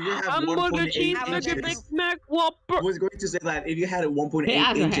 say, but if you have hamburger 1.8 cheeseburger Big inches- Mac I Whopper. was going to say that if you had 1.8 Hey,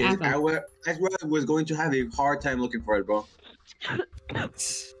 Azra, inches, Azra. I was going to have a hard time looking for it, bro.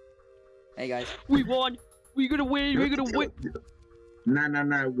 Hey guys. We won. We're gonna win. We're gonna win.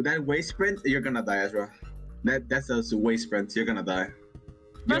 Nah. With that waist sprint, you're gonna die, Ezra. That's a waist sprint. You're gonna die.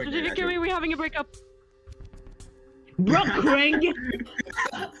 Bro, You're if you dead, kill me, Ezra. we're having a breakup. Bro, Craig!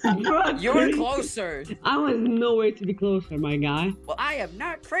 Bro, You're Craig. closer. I was nowhere to be closer, my guy. Well, I am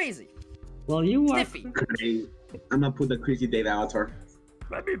not crazy. Well, you are. Sniffy. Hey, I'm gonna put the crazy data out her.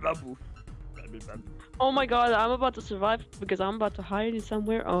 Oh my god, I'm about to survive because I'm about to hide in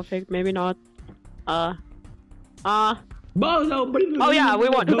somewhere. Oh, fake, maybe not. Bozo! Oh yeah, we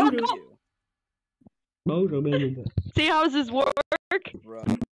won. Bozo, baby. See how does this work? Bro.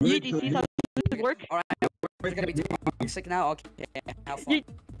 Yeezy, see how this work? Alright, we're gonna be toxic now. Okay, have fun.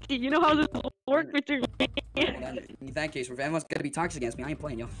 You know how this work with your... In that case, if everyone's gonna be toxic against me, I ain't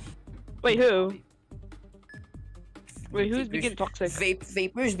playing, yo. Wait, who? Wait, who's being toxic?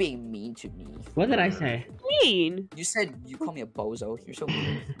 Vapor's being mean to me. What did I say? Mean? You said you call me a bozo. You're so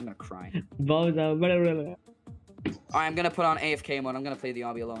mean. I'm gonna cry. Bozo, but really. Alright, I'm gonna put on AFK mode. I'm gonna play the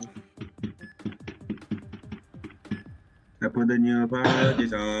obby alone. I put the new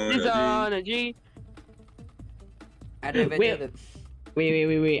apologies on. This on a G. I did Wait. it.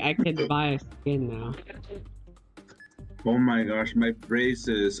 Wait. I can buy a skin now. Oh my gosh, my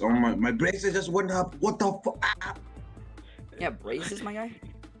braces. Oh my braces just went up. What the fuck? Yeah, braces, my guy.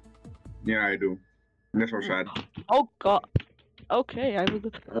 Yeah, I do. That's so sad. Oh god. Okay, I will...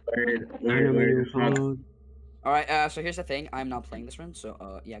 Wait. Alright, so here's the thing. I'm not playing this run,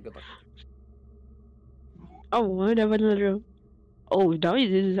 so yeah, good luck. Oh, whatever. Oh, now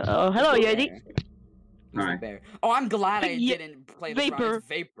it is... hello, Yeti. Who's Hi. the bear? Oh, I'm glad I Yeah, didn't play this round. It's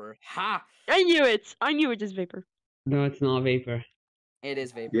Vapor. Ha! I knew it. I knew it is Vapor. No, it's not Vapor. It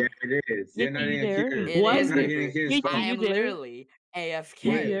is Vapor. Yeah, it is. You're not Yeti, even there? here. It What? is You're not Vapor. even here. Yeti, I you am there? literally You AFK.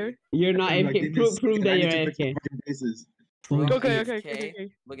 there? You're not I'm like, AFK. give me a Prove second, that I need you're to fix my AFK. fucking braces. Prove Okay.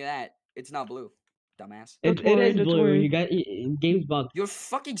 AFK. Look at that. It's not blue. Dumbass. It Don't worry, is don't blue. worry. You got game's bugged. You're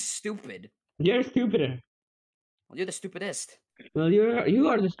fucking stupid. You're stupider. Well, you're the stupidest. Well, you are the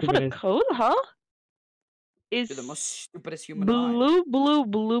For the stupidest. code, huh? Is You're the most stupidest human alive.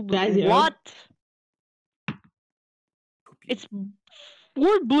 blue. That's it. What? Poop you. It's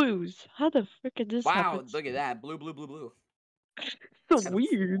 4 blues. How the frick did this Wow, happen? look at that. Blue. So Kinda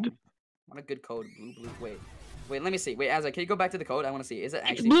weird. fun. What a good code. Blue. Wait, let me see. Wait, Azza, can you go back to the code? I want to see. Is it It's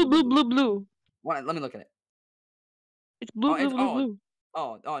actually blue. What? Let me look at it. It's blue, Oh, it's- blue.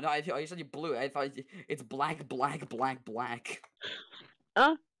 Oh no! You said you blue. I thought it's black.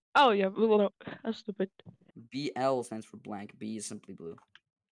 Oh yeah, blue. That's stupid. BL stands for black. B is simply blue.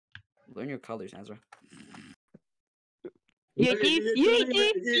 Learn your colors, Azra. Yeti.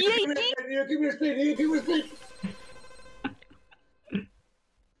 Give me a spin.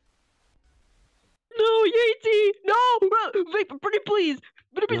 No, Yeti. No, Vapor, pretty please.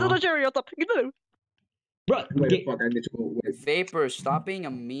 Pretty please, No. on the cherry on top. Get them. Bro, Wait, fuck, I need to go. Wait. Vapor, stop being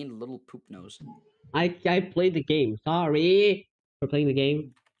a mean little poop nose. I played the game. Sorry for playing the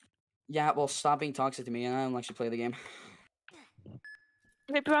game. Yeah, well, stop being toxic to me, and I don't actually play the game.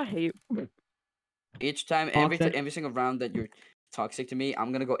 Paper, I hate you. Each time, Toxic? every single round that you're toxic to me,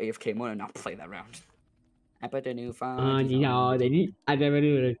 I'm gonna go AFK mode and not play that round. I put the new phone. Yeah, I never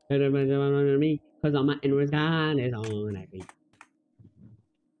do it. Me, cause all my inwards gun is on every.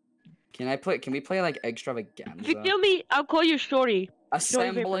 Can I play? Can we play like If you extravaganza? kill me, I'll call you Shorty.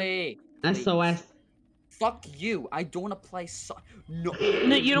 Assembly. please. SOS. Fuck you! I don't wanna play. No.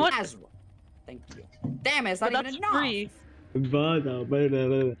 No, you know what? Azra. Thank you. Damn it! It's But not that's even enough. free.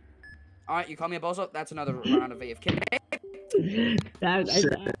 All right, you call me a bozo. That's another round of AFK.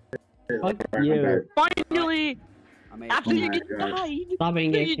 Fuck you. Finally, I'm after you my get gosh. died, Stop then you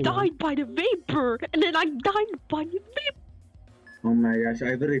engaging. died by the vapor, and then I died by the vapor. Oh my gosh,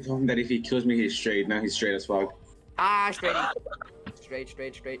 I literally told him that if he kills me, he's straight. Now he's straight as fuck. straight up.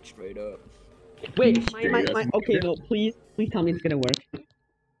 Wait, my. Okay, no, please tell me it's gonna work.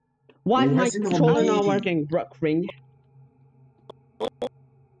 Why is It my hasn't controller not already. working, Ring?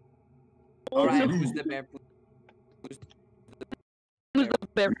 All right, who's the bear? Who's the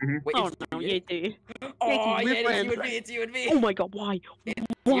bear? Wait, Oh it's no, you? Yeti. Oh, Yeti, we're yeah, friends. it's you and me. Oh my god, why? You and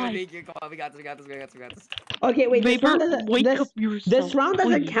Why? me, come on, we got this. Okay, wait. This Vapor, round doesn't. wake This, up yourself. this round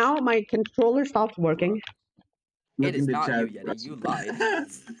doesn't please. count. My controller stopped working. Look It in is the not chat. you, Yeti. You lied.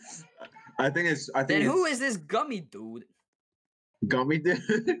 I think Then who is this gummy dude? Gummy dude?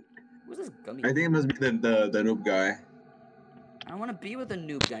 Who's this gummy? I think it must be the noob guy. I don't want to be with a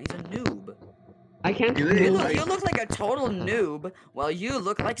noob guy. He's a noob. I can't. You You look- you look like a total noob, while you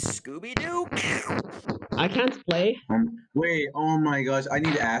look like Scooby Doo. I can't play. Wait, oh my gosh, I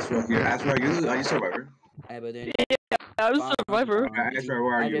need Astra here. Astra, are you survivor? I'm a survivor. Astra,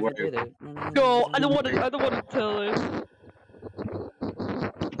 where are you? Where are you? No, I don't want to tell him.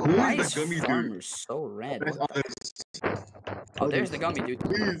 Who Why is is the gummy dude? Farmer so red? There's What the- others. Oh, there's the gummy dude.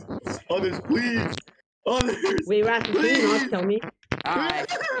 Please, others, please, others. Wait, Rasmus, can you not tell me?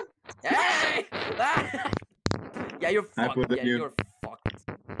 Alright. Hey! Yeah, you're I fucked. put the Yeah, mute. you're fucked.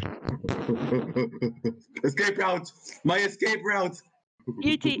 Escape route. My escape route.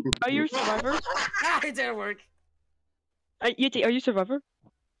 Yeti, are you a survivor? It didn't work. Yeti, are you a survivor?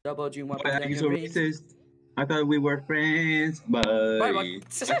 Double June Why are you so racist? I thought we were friends, but Bye. I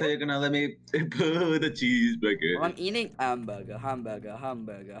thought you're gonna let me put the cheeseburger. Well, I'm eating hamburger.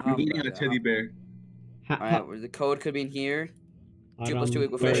 I'm eating a teddy bear. Alright, the code could be in here. 2 plus 2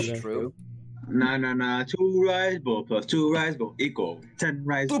 equals 4. True. Nah. 2 rice bowl plus 2 rice bowl equal 10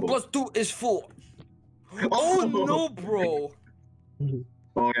 rice 2 bowl. plus 2 is 4. Oh no, bro.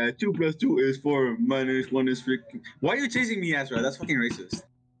 Oh yeah, 2 plus 2 is 4 minus 1 is freaking. Why are you chasing me, Asra? That's fucking racist.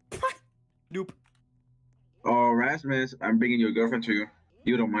 Nope. Oh, Rasmus, I'm bringing your girlfriend to you.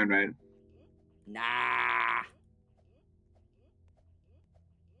 You don't mind, right? Nah.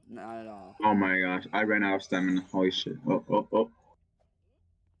 Not at all. Oh my gosh, I ran out of stamina. Holy shit. Oh.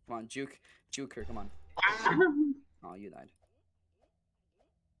 Come on, juke her. Come on. Oh, you died.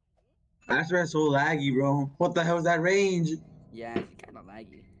 Asra is so laggy, bro. What the hell is that range? Yeah, it's kind of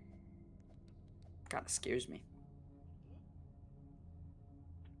laggy. Kind of scares me.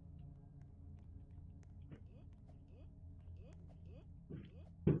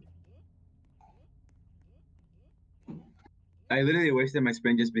 I literally wasted my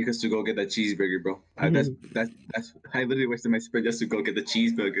sprint just because to go get that cheeseburger, bro. That's I literally wasted my sprint just to go get the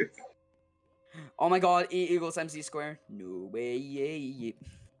cheeseburger. Oh my god, E equals MC square. No way, yeah.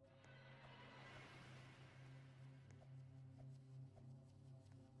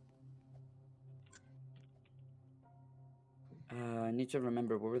 I need to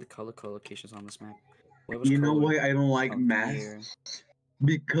remember what were the color locations on this map. What was You know color? why I don't like Oh, math? here.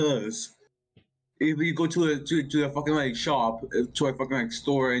 Because if you go to a fucking like shop, to a fucking like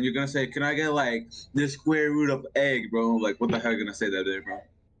store, and you're gonna say, "Can I get like the square root of egg, bro?" Like, what the hell are you gonna say that there, bro?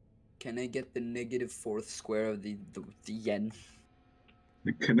 Can I get the -4th square of the yen?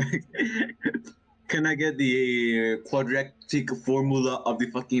 Can I get the quadratic formula of the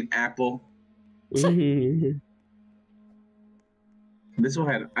fucking apple? This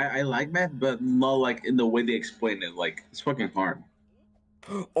one I like math, but not like in the way they explain it. Like, it's fucking hard.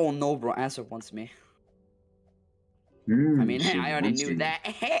 Oh no, bro, answer wants me. I mean, she I already wants knew you. that.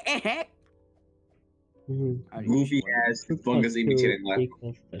 I already knew Goofy she wanted ass fungus imitating left.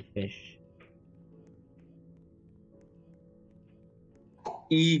 Equals the fish.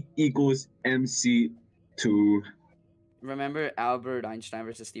 E equals MC2. me. Remember Albert Einstein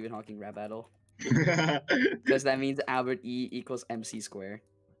versus Stephen Hawking rap battle? Because that means Albert E equals MC square.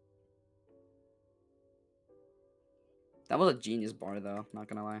 That was a genius bar, though. Not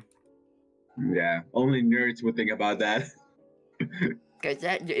gonna lie. Yeah, only nerds would think about that. Cause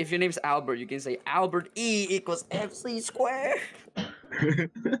that, if your name's Albert, you can say Albert E equals MC square.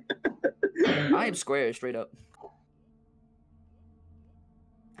 I am square, straight up.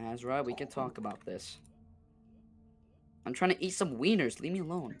 Azra, we can talk about this. I'm trying to eat some wieners. Leave me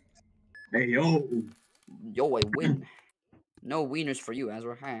alone. Hey yo. Yo, I win. No wieners for you,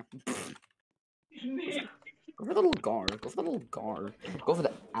 Azra. Huh? Go for the little gar. Go for the little gar. Go for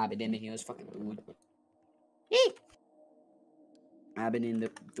the Abbott in here. Fucking dude. Eek. Abbott in the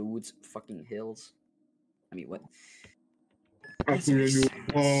dude's fucking hills. I mean, what?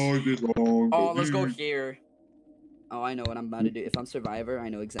 Oh, let's go here. Oh, I know what I'm about to do. If I'm Survivor, I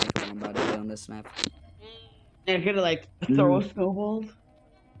know exactly what I'm about to do on this map. You're gonna like throw snowballs.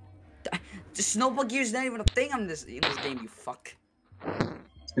 The snowball gear's not even a thing on this in this game. You fuck.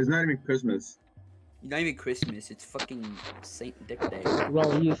 It's not even Christmas. Not even Christmas. It's fucking Saint Dick Day.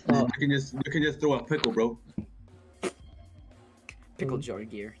 Well, you saw. You can just throw a pickle, bro. Pickle jar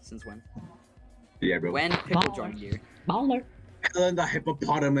gear. Since when? Yeah, bro. When pickle jar gear? Baller. Helen the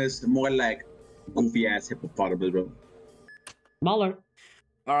hippopotamus, more like goofy ass hippopotamus, bro. Baller.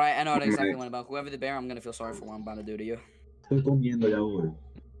 All right, I know exactly what about. Whoever the bear, I'm gonna feel sorry for what I'm about to do to you. Estoy comiendo ya ahora.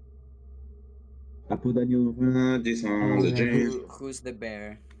 I put that new this on the James. Who's the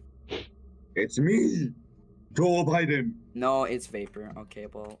bear? It's me, Joe Biden. No, it's Vapor. Okay,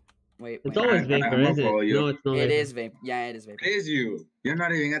 well, wait. It's wait. always Vapor, is it? follow you. No, it's not. It Vapor. is Vapor. Yeah, it is Vapor. It is you. You're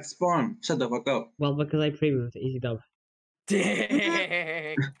not even at spawn. Shut the fuck up. Well, because I premium, it's easy dub.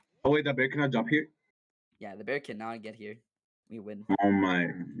 Dick. Oh wait, the bear cannot jump here. Yeah, the bear cannot get here. We win. Oh my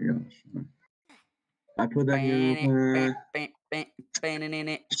gosh. I put that new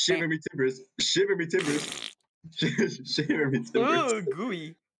shiver me timbers. Shiver me timbers. Shiver me timbers. Oh,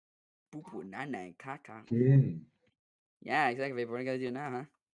 gooey. Poo poo nana caca. Yeah. Yeah, exactly, Vapor. What are you gonna do now, huh?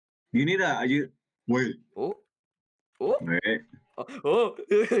 You need wait. Oh. Oh. Wait. Oh.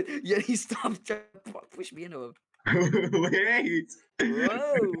 Yeah, he stopped trying to push me into him. Wait.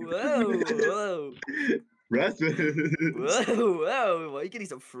 Whoa. Rasmus. Whoa. Why are you getting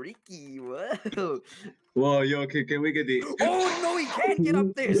so freaky? Whoa. Whoa, yo, can we get the? Oh no, he can't get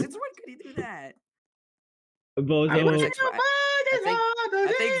up there. Since when could he do that? Bozo.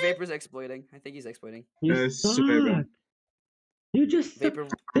 I think Vapor's exploiting. I think he's exploiting. You suck. You just suck. Vapor.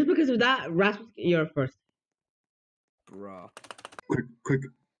 Just because of that, Rasmus, you're first. Bro. Quick.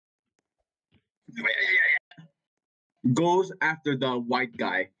 Goes after the white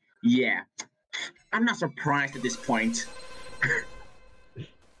guy. Yeah. I'm not surprised at this point.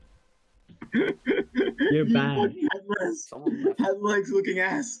 You're bad. Headlegs looking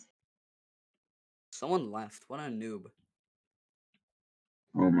ass. Someone left. What a noob.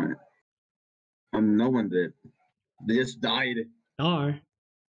 Oh my. No one did. They just died. Star.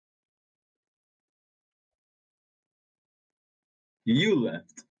 You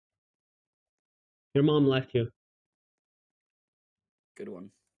left. Your mom left you. Good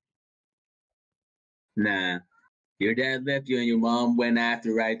one. Nah. Your dad left you and your mom went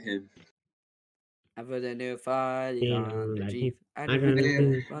after him. I put a new fire on the Jeep. I That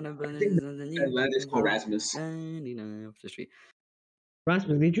is called Rasmus.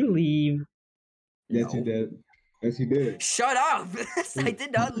 Rasmus, did you leave? Yes, you did. Yes, he did. Shut up! I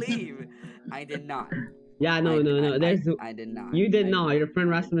did not leave. I did not. Yeah, no. There's. I did not. You did not. Your friend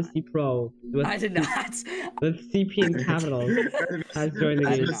Rasmus C Pro. I did not. With CP in capitals has joined the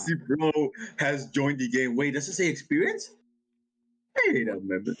game. Rasmus C Pro has joined the game. Wait, does it say experience? I don't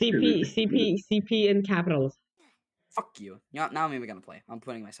remember. CP in capitals. Fuck you. Now I'm even gonna play. I'm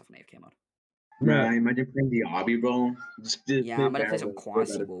putting myself in AFK mode. Bro, imagine playing the obby, bro. Yeah, I'm gonna play some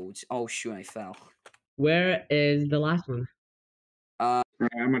quasi modes. Oh shoot, I fell. Where is the last one? I'm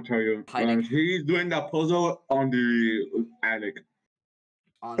gonna tell you. He's doing that puzzle on the attic.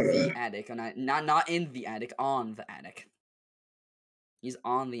 On the attic, not in the attic. On the attic. He's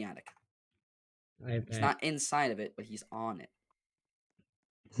on the attic. He's not inside of it, but he's on it.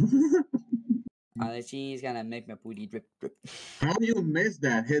 She's gonna make my booty drip. How do you miss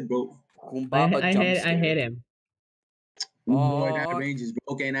that hit, bro? I hit him. Oh, boy, that range is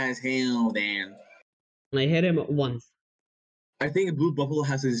broken as hell, damn. I hit him once. I think Blue Buffalo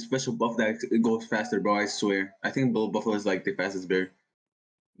has a special buff that it goes faster, bro. I swear. I think Blue Buffalo is like the fastest bear.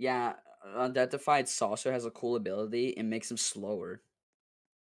 Yeah, Unidentified Saucer has a cool ability. It makes him slower.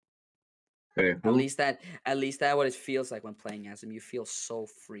 Wait, at least that what it feels like when playing as him. You feel so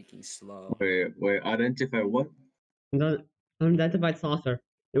freaking slow. Wait, identify what? Unidentified Saucer.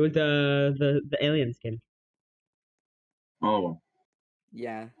 It was the alien skin. Oh.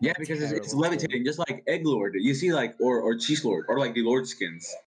 Yeah. Yeah, because it's levitating, just like Egg Lord. You see, like or Cheese Lord, or like the Lord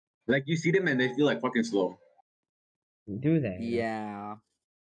skins. Like you see them and they feel like fucking slow. Do they? Yeah.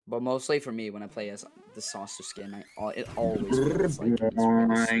 But mostly for me, when I play as the saucer skin, it always feels like it's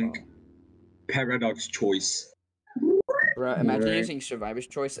really slow. Paradox choice. Bro, imagine using Survivor's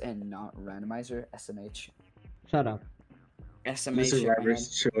Choice and not Randomizer, SMH. Shut up. SMH. Survivor's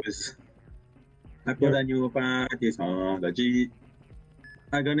choice. I put a new party on the G.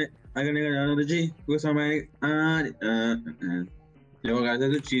 I gonna on the G. What's on my Yo guys,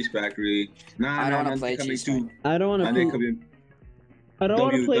 there's a cheese factory. I don't want to play cheese too. I don't want to play. I don't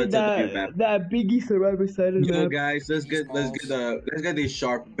want to play that Biggie Survivor side of Yo map. guys, let's get the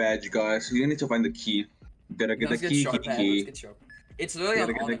sharp badge, guys. You need to find the key. Gotta get the key. It's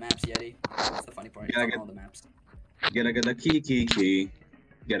literally on all the maps, Yeti. That's the funny part. It's on all the maps. Gotta get the key.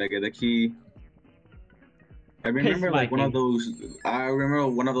 Gotta get the key. I remember like one of those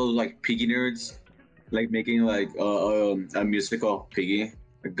like piggy nerds, like making like a musical piggy.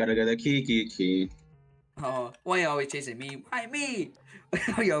 I gotta get the key. Oh, why are you always chasing me? Why me? Why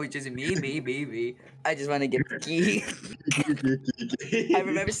are you always chasing me? I just want to get the key. I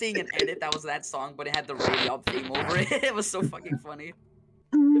remember seeing an edit that was that song, but it had the radio theme over it. It was so fucking funny.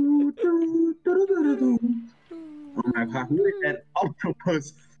 Oh my god, who is that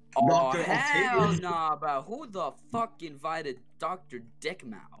octopus? Oh, Dr. hell Octavius? nah, bro. Who the fuck invited Dr.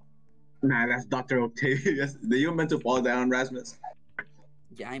 Dickmau? Nah, that's Dr. Octavius. You meant to fall down, Rasmus?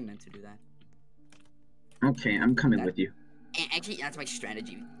 Yeah, I meant to do that. Okay, I'm coming with you. Actually, that's my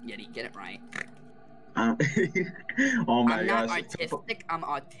strategy, Yeti. Get it right. Oh my I'm gosh. not artistic, I'm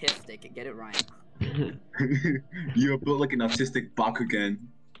autistic. Get it right. You're built like an autistic Bakugan.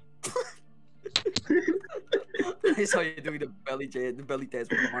 I saw you doing the belly dance with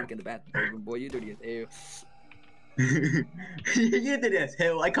the mark in the bathroom. Boy, you dirty as hell. You did as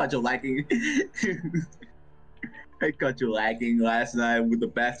hell. I caught you lacking. I caught you lagging last night with the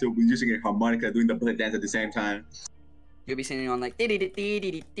bastard using a harmonica doing the belly dance at the same time. You'll be singing on like. Let's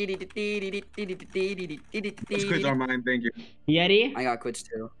quit our mind, thank you. Yeti? I got quits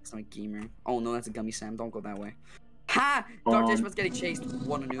too. It's like gamer. Oh no, that's a gummy Sam. Don't go that way. Ha! Dr. Ishmael's getting chased.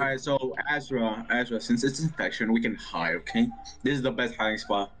 One new. Alright, so Azra, since it's infection, we can hide, okay? This is the best hiding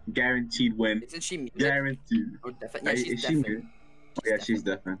spot. Guaranteed win. Isn't she muted? Guaranteed. Or yeah, she's deafened. Yeah, she's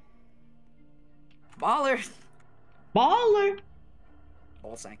deafened. Baller! Baller!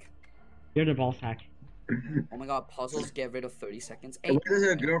 Ballsack. You're the ballsack. Oh my god, puzzles get rid of 30 seconds. Why does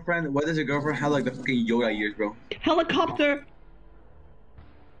your girlfriend have like the fucking Yoda ears, bro? Helicopter!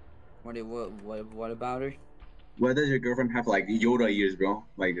 What about her? Why does your girlfriend have like Yoda ears, bro?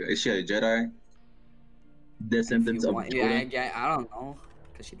 Like, is she a Jedi? Descendants of Yoda? Yeah, I don't know.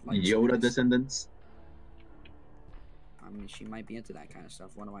 Cause she likes Yoda space. descendants? I mean, she might be into that kind of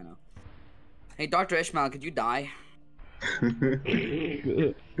stuff. What do I know? Hey, Dr. Ishmael, could you die?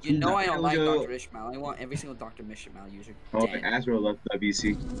 You know I don't like Dr. Ishmael. I want every single Dr. Ishmael user Oh, dead. Azra left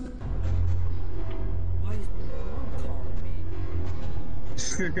WC. Why is my mom calling me?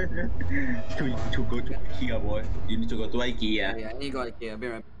 to go to IKEA, boy. You need to go to IKEA. Yeah, I need to go to IKEA. Be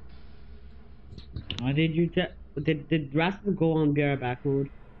right back. Why did you did Rasmus go on Gara back mode?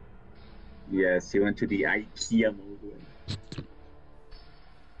 Yes, he went to the IKEA mode.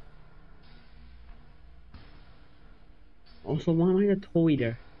 Also, why am I a toy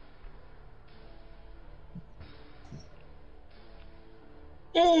eater?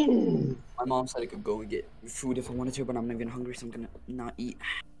 My mom said I could go and get food if I wanted to, but I'm not even hungry, so I'm gonna not eat.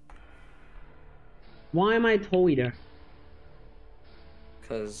 Why am I a toy eater?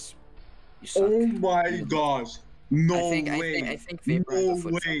 Cause you suck. Oh my gosh. No way. I think Vapor no and the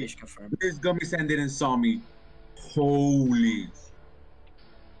Foot way. Foundation confirmed. This gummy sand didn't saw me. Holy.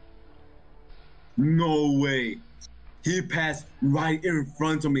 No way. He passed right in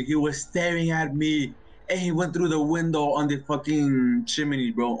front of me. He was staring at me. And he went through the window on the fucking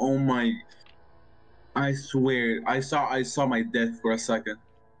chimney, bro. Oh my. I swear. I saw my death for a second.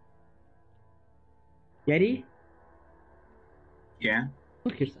 Yeti? Yeah?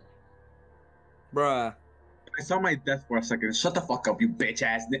 Look yourself. Bruh. I saw my death for a second. Shut the fuck up, you bitch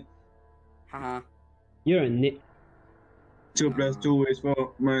ass. Haha. You're a nit. 2 plus 2 is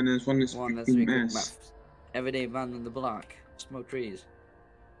 4 minus 1 is 1, that's 15 3 mass. Everyday man on the block. Smoke trees.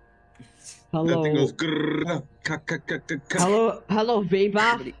 That thing Hello. goes grrrr, Hello,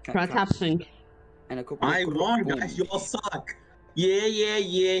 Veba. Everybody- What's happening? And a couple I won, guys. You all suck.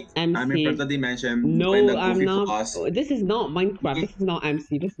 Yeah. I'm in MC. front of the dimension. playing No, the I'm goofy not. floss. This is not Minecraft. This is not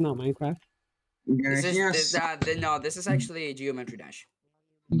MC. This is not Minecraft. Guys, yes. No, this is actually a Geometry Dash.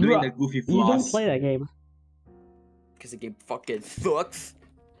 Doing Bruh, the goofy You don't floss. play that game. Because the game fucking sucks.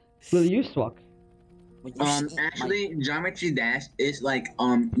 Well, you suck. Well, you should eat my- Actually, Geometry Dash is like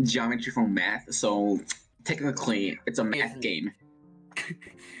geometry from math, so technically it's a math Isn't- game.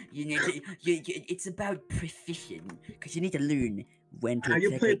 you need to, it's about precision because you need to learn when to Have you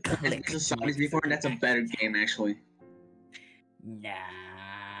exactly played Plants click. vs to Zombies make before? fucking That's a better game, actually. Nah.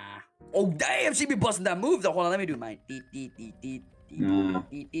 Oh damn! See me busting that move though. Hold on, let me do mine. Nah.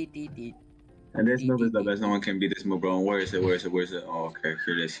 And this move is the best. No one can beat this move, bro. Where is it? Where is it? Where is it? Oh, okay.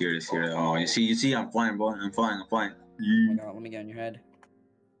 Here it is. Here it is. Here it is. Oh, you see. I'm flying, bro. I'm flying. I'm flying. Oh my god, let me get on your head.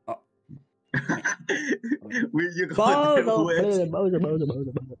 You got the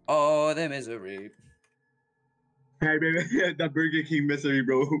whip. Oh, the misery. Hey, baby, that Burger King misery,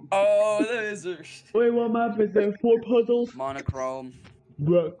 bro. Oh, the misery. Wait, what map is there? 4 puzzles? Monochrome.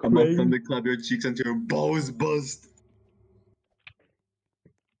 Bro, I'm about crazy. to clap your cheeks until your balls bust.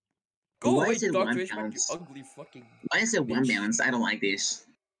 Go Why away, is it Dr. one Ishmael, you bounce? ugly fucking. Why is it one bitch. balance? I don't like this.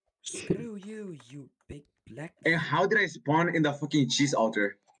 Screw you, you big black. And how did I spawn in the fucking cheese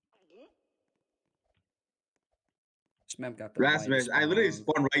altar? This map got the Rasmus, widest I literally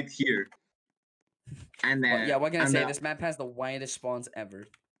spawns. spawned right here. And then Well, yeah, what can I and say? then- This map has the widest spawns ever.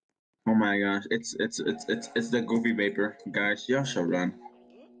 Oh my gosh, it's the goofy vapor, guys. Y'all should run.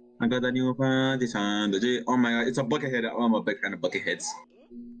 I got the new panties on the G. Oh my god, it's a bucket head. Oh, I'm a big fan of bucket heads.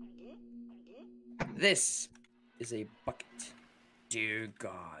 This is a bucket. Dear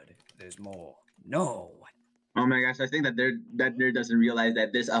God, there's more. No. Oh my gosh, I think that that nerd doesn't realize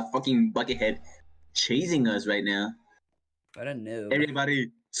that there's a fucking bucket head chasing us right now. I don't know.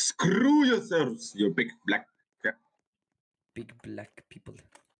 Everybody, screw yourselves, you big black. Big black people.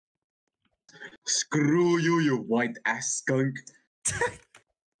 Screw you, you white ass skunk.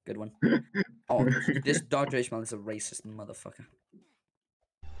 Good one. Oh, this Dr. Ishmael is a racist motherfucker.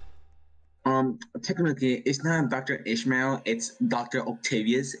 Technically, it's not Dr. Ishmael, it's Dr.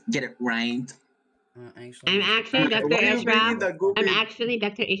 Octavius. Get it right. I'm actually Dr. Why are you bringing Ishmael. the goofy? I'm actually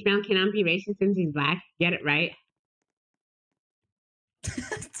Dr. Ishmael cannot be racist since he's black. Get it right.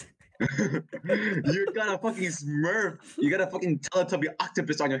 You got a fucking Smurf. You got a fucking Teletubby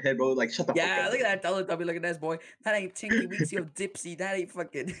octopus on your head, bro. Like, shut the Yeah, fuck look at that Teletubby looking ass boy. That ain't Tinky Winksy or Dipsy. That ain't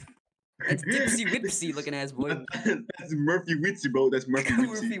fucking. That's Dipsy Whipsy looking ass boy. up. That's Murphy Witsy, bro. That's Murphy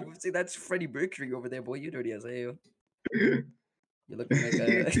Murphy Witsy. Whipsy, that's Freddie Mercury over there, boy. You dirty as hell. You're looking like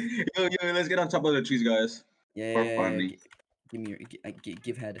a. Yo, let's get on top of the trees, guys. Yeah. funny. Give me your.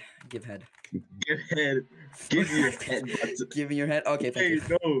 Give head. Give head. Give head. Give me your head. butts. Give me your head. Okay, thank Hey, you.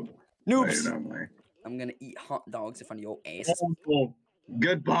 no. Noobs. Wait, no, man. I'm gonna eat hot dogs in front of your ass. Oh,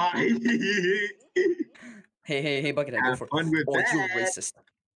 goodbye. Hey, Buckethead, go Have for it. fun with Oh, you're that. racist.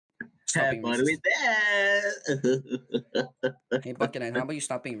 Stop Have being fun racist. with that. Hey, Buckethead, how about you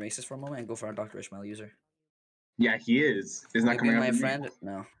stop being racist for a moment and go for our Dr. Ishmael user? Yeah, he is. He's not Will you be coming my after me. friend?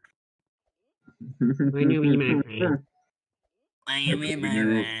 No. When you be my friend. I am in my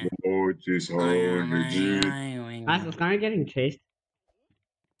friend. Oh, jeez, oh, Rasmus, are you getting chased?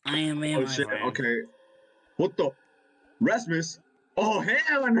 I am in Oh my shit, friend. okay. What the? Rasmus? Oh,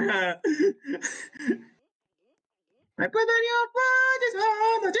 hell no! I put on your body's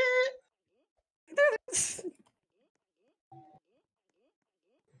on the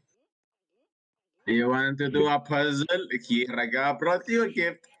You want to do a puzzle? Here, I brought you a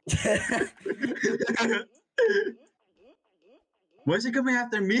gift. Why is he coming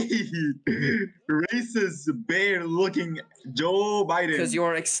after me? Racist bear-looking Joe Biden. Because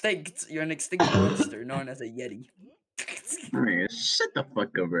you're extinct. You're an extinct monster known as a Yeti. Man, shut the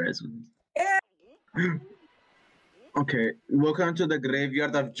fuck up, Rasmus. Okay, welcome to the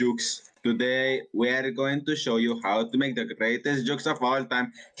graveyard of jukes. Today we are going to show you how to make the greatest jokes of all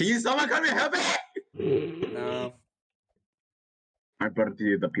time. Can you someone come and help me? No. I brought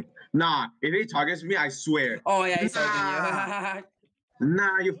you the people. Nah, if he targets me, I swear. Oh, yeah, he's talking you.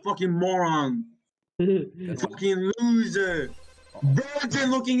 Nah, you fucking moron. Good one. Fucking loser. Virgin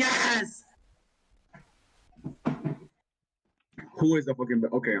looking ass. Who is the fucking bear?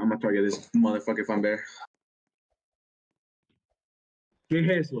 Okay, I'm gonna target this motherfucking fun bear. ¿Qué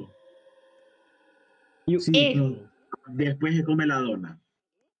es eso? You Sí, ish. pero después se come la dona.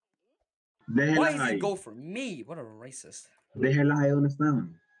 Why Déjelas does he ahí. go for me? What a racist. Déjelas ahí donde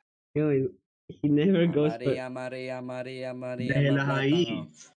están. Yo, he never goes for. Maria. Déjelas ahí.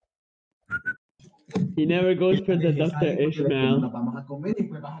 He never goes for the Dr. Ishmael.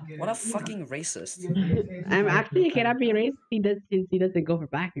 What a fucking racist. I'm actually he cannot be racist. He does since he doesn't go for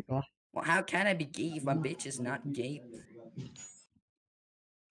black people. Well, how can I be gay if my bitch is not gay?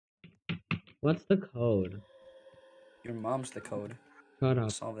 What's the code? Your mom's the code. Shut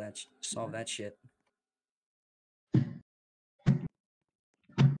up. Solve that shit.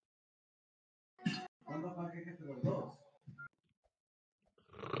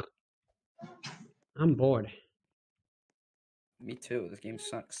 I'm bored. Me too. This game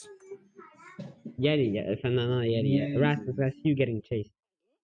sucks. Yeti, yeah, if I'm not Yeti, yeah. Rasmus, that's you getting chased.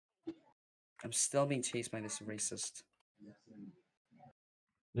 I'm still being chased by this racist.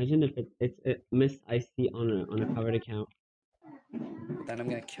 Imagine if it's Miss Icy on a covered account. Then I'm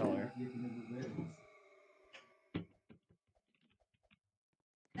gonna kill her.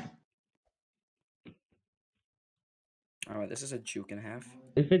 Alright, this is a juke and a half.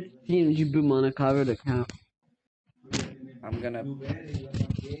 If it's TMG Boom on a covered account. I'm gonna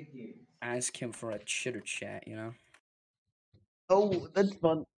ask him for a chitter chat, you know? Oh, that's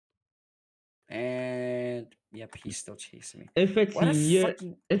fun. And yep, he's still chasing me. If it's What a you,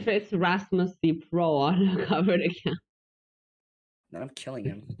 fucking... if it's Rasmus the Pro on a covered account. Then I'm killing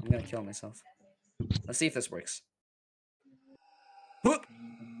him. I'm gonna kill myself. Let's see if this works. Whoop!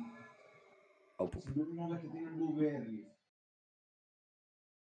 Oh, poop.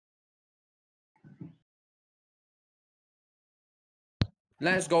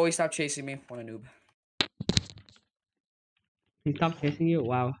 Let's go. He stopped chasing me. What a noob. He stopped chasing you?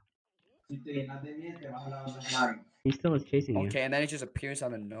 Wow. He still is chasing you. Okay, and then it just appears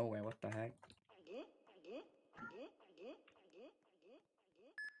out of nowhere. What the heck?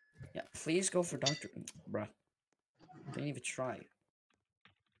 Yeah, please go for Doctor. Bruh. Didn't even try.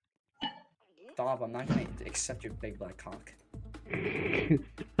 Stop, I'm not gonna accept your big black cock.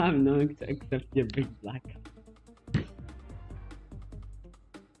 I'm not going to accept your big black.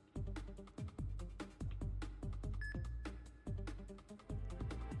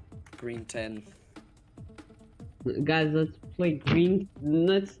 Green 10. Guys, let's play green.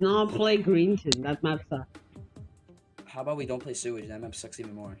 Let's not play Greenton. That map sucks. How about we don't play sewage? That map sucks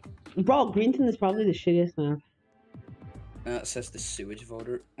even more. Bro, Greenton is probably the shittiest map. It says the sewage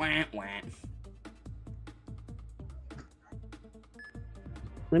voter. Wah, wah.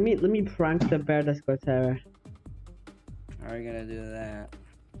 Let me prank the bear Discord server. How are you gonna do that?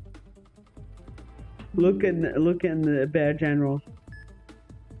 Look in the bear general.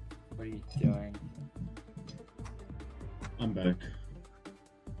 What are you doing? I'm back.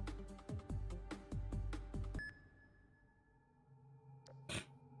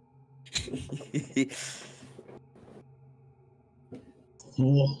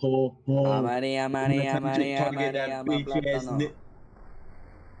 Maria, Maria, Maria, Maria, Plátano.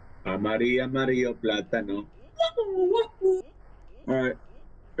 Maria, Plátano. Alright.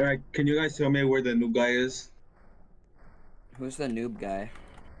 Alright, can you guys tell me where the noob guy is? Who's the noob guy?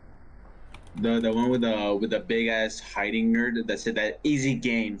 The one with the big ass hiding nerd that said that easy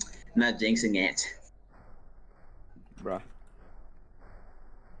game, not jinxing it. Bruh.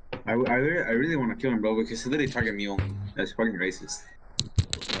 I really want to kill him, bro, because he literally target me only. That's fucking racist.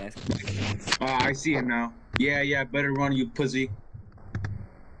 Yes. I see him now. Yeah, better run, you pussy.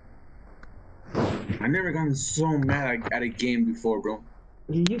 I never gotten so mad at a game before, bro.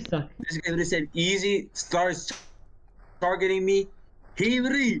 You suck. This guy literally said easy, starts targeting me. He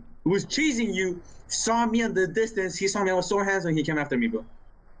literally was chasing you, saw me in the distance. He saw me, I was so handsome, he came after me, bro.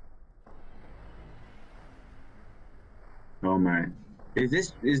 Oh my. Is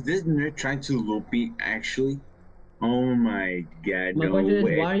this nerd trying to loop me, actually? Oh my god, My no question is,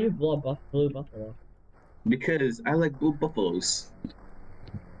 way. why are you blue buffalo? Because I like blue buffaloes.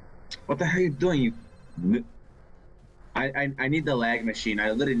 What the hell are you doing, you... I need the lag machine. I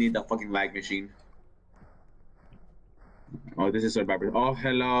literally need the fucking lag machine. Oh, this is so bad. Oh,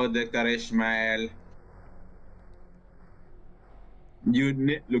 hello, Dr. Ishmael. You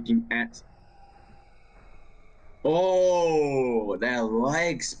nit looking at... Oh, that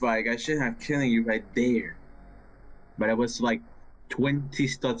lag spike. I should have killed you right there. But I was like 20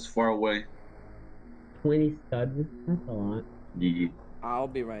 studs far away. 20 studs? That's a lot. Yeah. I'll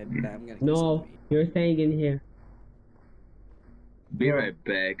be right back. I'm gonna No, you're staying in here. Be right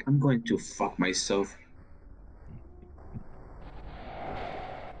back. I'm going to fuck myself.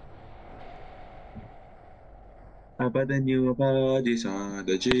 About the new bodies on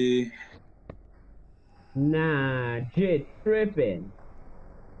the G. Nah, Jit tripping.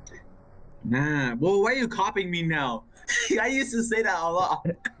 Nah. Well, why are you copying me now? I used to say that a lot.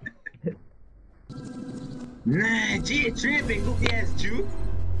 Nah, G tripping, goofy ass Jew.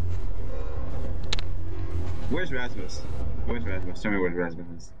 Where's Rasmus? Where's Rasmus? Tell me where Rasmus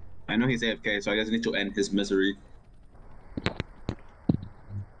is. I know he's AFK, so I just need to end his misery.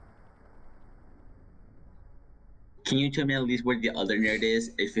 Can you tell me at least where the other nerd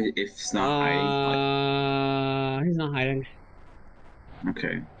is? If it's not hiding. He's not hiding.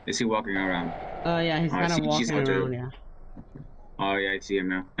 Okay. Is he walking around? Yeah, he's kind of walking around, yeah. Oh yeah, I see him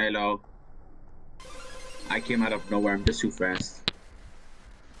now. Hello. I came out of nowhere. I'm just too fast.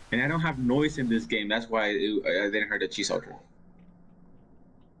 And I don't have noise in this game. That's why I didn't hear the cheese outro.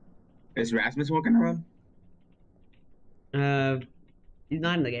 Is Rasmus walking around? He's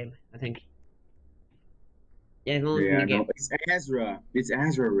not in the game, I think. Yeah, he's not in Yeah, the game. no. It's Ezra. It's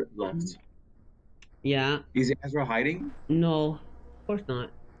Ezra left. Yeah. Is Ezra hiding? No, of course not.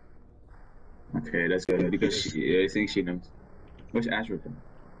 Okay, that's good because I think she knows. Where's Ezra then?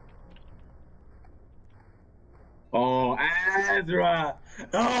 Oh, Ezra!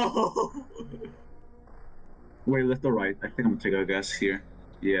 Oh! Wait, left or right? I think I'm gonna take a guess here.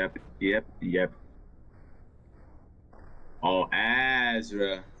 Yep. Oh,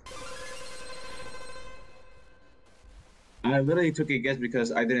 Ezra. I literally took a guess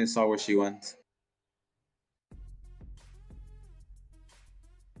because I didn't saw where she went.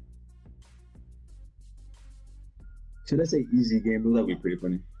 Should I say easy game? That'd be pretty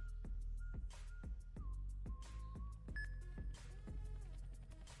funny.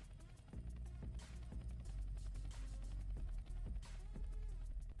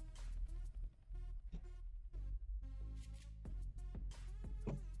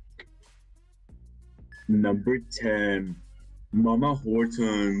 Number 10, Mama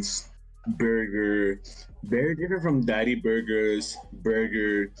Hortons burger. Very different from Daddy Burgers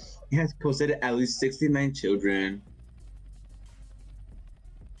burger. He has posted at least 69 children.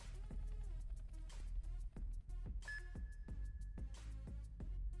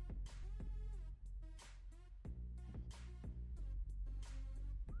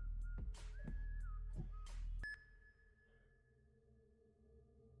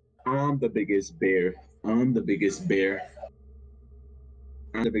 I'm the biggest bear. I'm the biggest bear.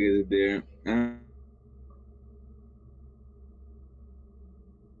 I'm the biggest bear. I'm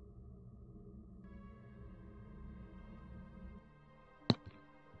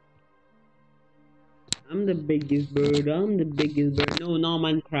the biggest bird. I'm the biggest bird. No, not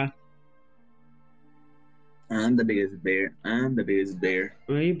Minecraft. I'm the biggest bear. I'm the biggest bear.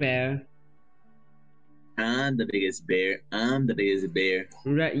 Are you bear? I'm the biggest bear. I'm the biggest bear.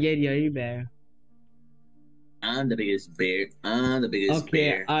 Right, yeah, are you bear? I'm the biggest bear. I'm the biggest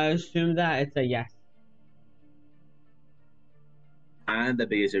bear. Okay, I assume that it's a yes. I'm the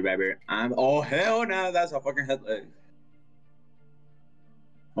biggest rabbit. Oh hell no, that's a fucking headlight.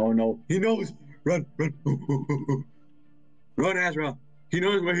 Oh no, he knows. Run. Run, Ezra. He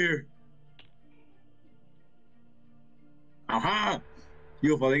knows we're here. Aha!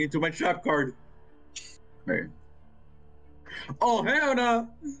 You're falling into my trap card. Right. Oh hell no!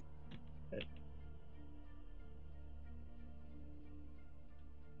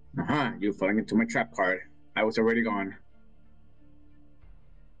 Aha! You're falling into my trap card. I was already gone.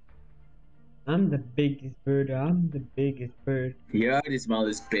 I'm the biggest bird. I'm the biggest bird. You're the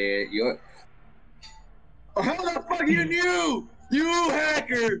smallest bear. You're. Oh, how the fuck you knew? You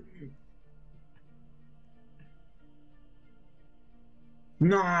hacker!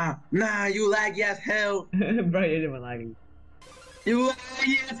 Nah, you laggy as hell. Bro, you're even lagging. You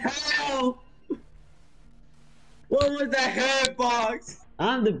laggy as hell. What was that hitbox?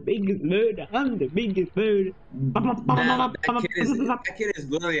 I'm the biggest bird. I'm the biggest bird. Nah, that kid is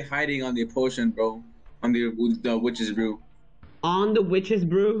literally hiding on the potion, bro. On the witch's brew. On the witch's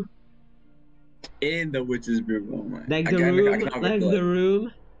brew. In the witch's brew. Oh my. Like the room. Like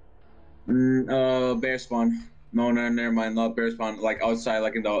the room. Bear spawn. No, never mind. Not bear spawn. Like outside,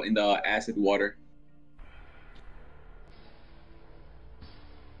 like in the acid water.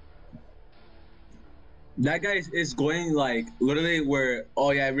 That guy is going like literally where.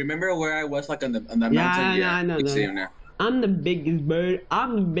 Oh yeah, remember where I was like on the mountain? Yeah, I know. I'm the biggest bird.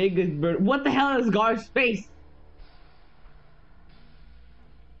 I'm the biggest bird. What the hell is Gar's face?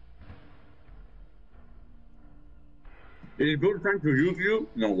 Is Bill trying to use you?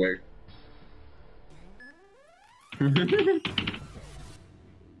 No way.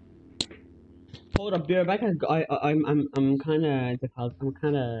 Hold up, beer.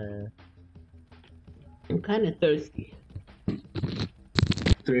 I'm kind of thirsty.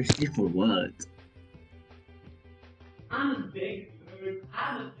 Thirsty for what? I'm a big bird.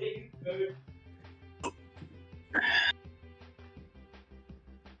 I'm a big bird.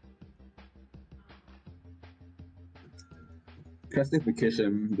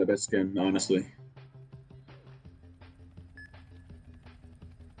 Justification, the best skin, honestly.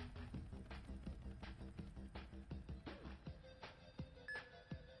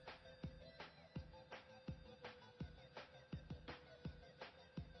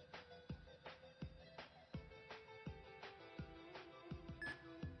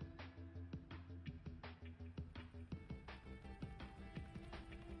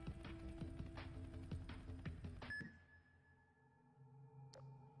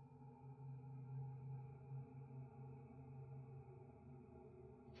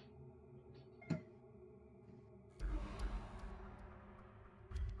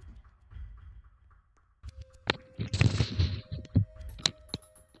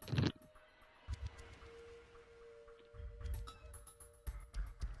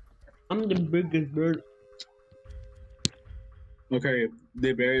 I'm the biggest bird. Okay,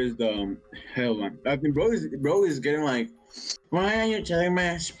 the bear is the hell man. I think bro is getting like, why are you telling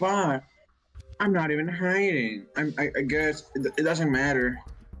my spot? I'm not even hiding. I guess it doesn't matter.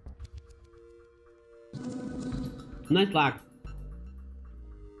 Nice flag.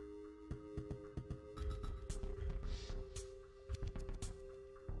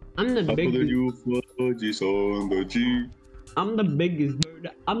 I'm the biggest. you fudges on the G. I'm the biggest bird.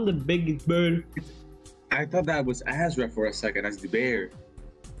 I'm the biggest bird. I thought that was Azra for a second as the bear.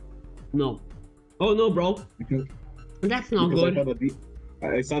 No. Oh no, bro. That's not good.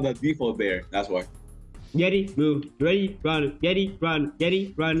 I saw the default bear. That's why. Yeti, move. Ready, run. Yeti, run.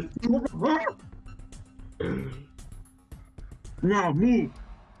 Yeti, run. Now move.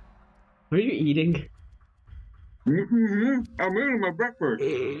 What are you eating? I'm eating my breakfast.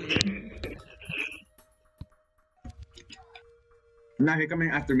 Now he coming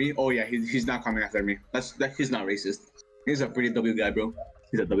after me. Oh yeah, he's not coming after me. He's not racist. He's a pretty W guy, bro.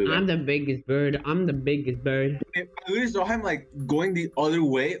 He's a W guy. I'm the biggest bird. I'm the biggest bird. I literally saw him like going the other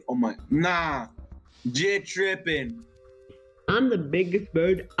way. Oh my, nah, J tripping. I'm the biggest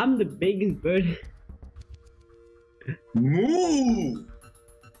bird. I'm the biggest bird. Move.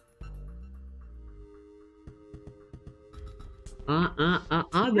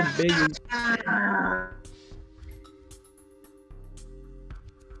 I'm the biggest.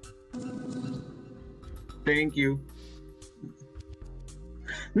 Thank you.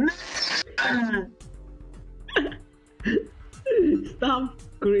 Stop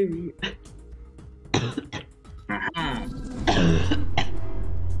screaming.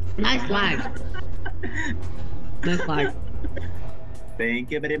 Nice flag. Nice flag.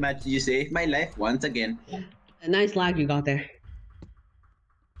 Thank you very much. You saved my life once again. A nice flag you got there.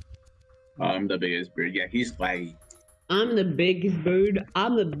 I'm the biggest bird. Yeah, he's flaggy. I'm the biggest bird.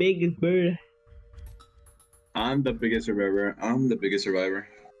 I'm the biggest bird. I'm the biggest survivor. I'm the biggest survivor.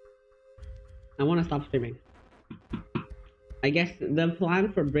 I want to stop streaming. I guess the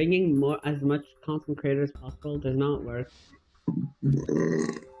plan for bringing as much content creators as possible does not work.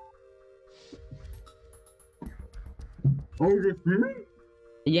 Oh, is it me?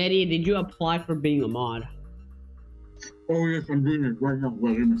 Yeti, did you apply for being a mod? Oh yes, I'm doing it right now.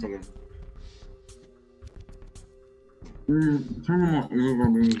 Wait, give me a second. Turn on.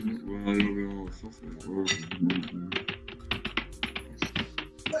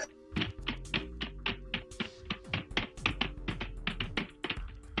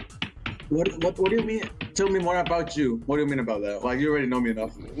 What do you mean? Tell me more about you. What do you mean about that? Like you already know me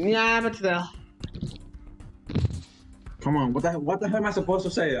enough. Yeah, but still. Come on, what the hell am I supposed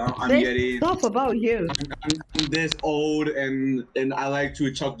to say? I'm Say Yeti. stuff about you. I'm this old and I like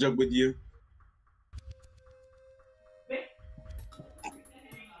to chuck jug with you.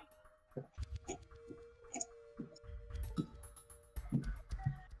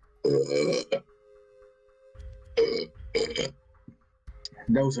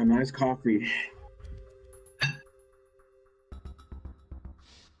 That was a nice coffee.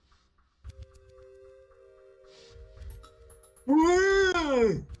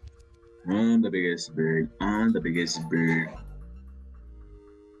 I'm the biggest bird. I'm the biggest bird.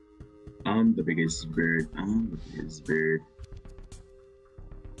 I'm the biggest bird. I'm the biggest bird.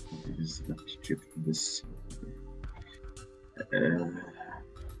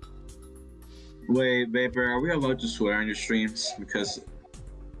 Wait, Vapor, are we allowed to swear on your streams? Because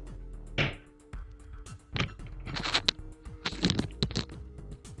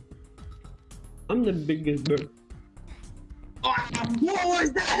I'm the biggest bird. What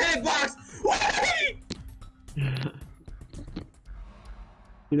was that hitbox? Wait!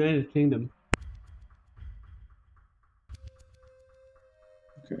 United Kingdom.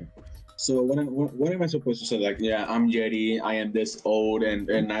 Okay. So what am I supposed to say? Like, yeah, I'm Yeti. I am this old,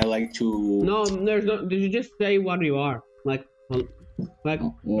 and I like to. No, there's no. Did you just say what you are? Like, Well,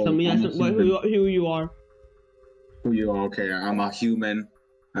 tell me I'm a who you are. Who you are? Okay, I'm a human.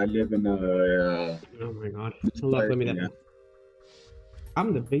 I live in a. Oh my god. Hold up, let me yeah. that.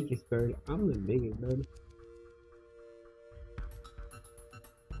 I'm the biggest bird. I'm the biggest bird.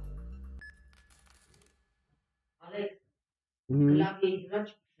 Alex, Mhm. klavyeyi biraz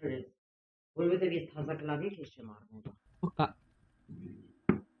pişiririz. Burada bir taze klavye keşke var burada. Okay.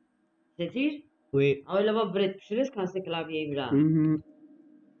 Setir, Wait. öyle bak bread pişiririz kanse klavyeyi biraz. Mm-hmm.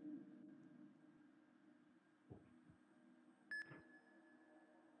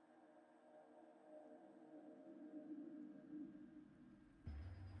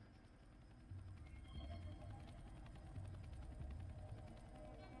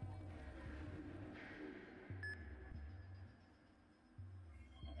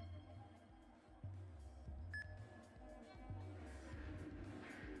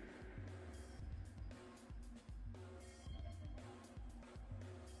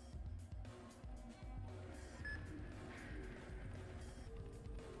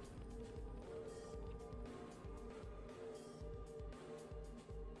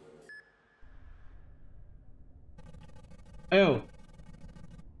 Ew.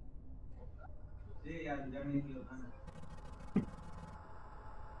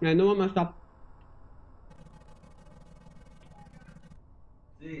 Yeah, no one messed up.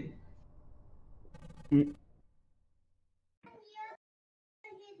 Mm.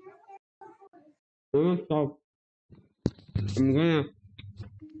 No one stop. I'm gonna.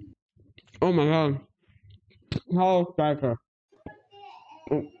 Oh my god. Hello, Striker.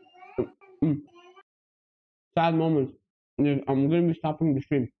 Mm, mm. Sad moment. I'm gonna be stopping the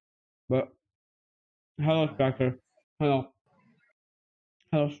stream. But hello, Striker. Hello.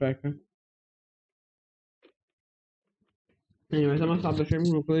 Hello, Striker. Anyways, I'm gonna stop the stream.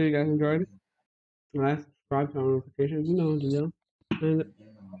 Hopefully, you guys enjoyed. Like, subscribe, turn on notifications. You know the deal. And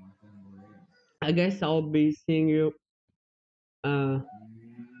I guess I'll be seeing you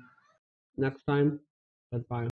next time. Goodbye.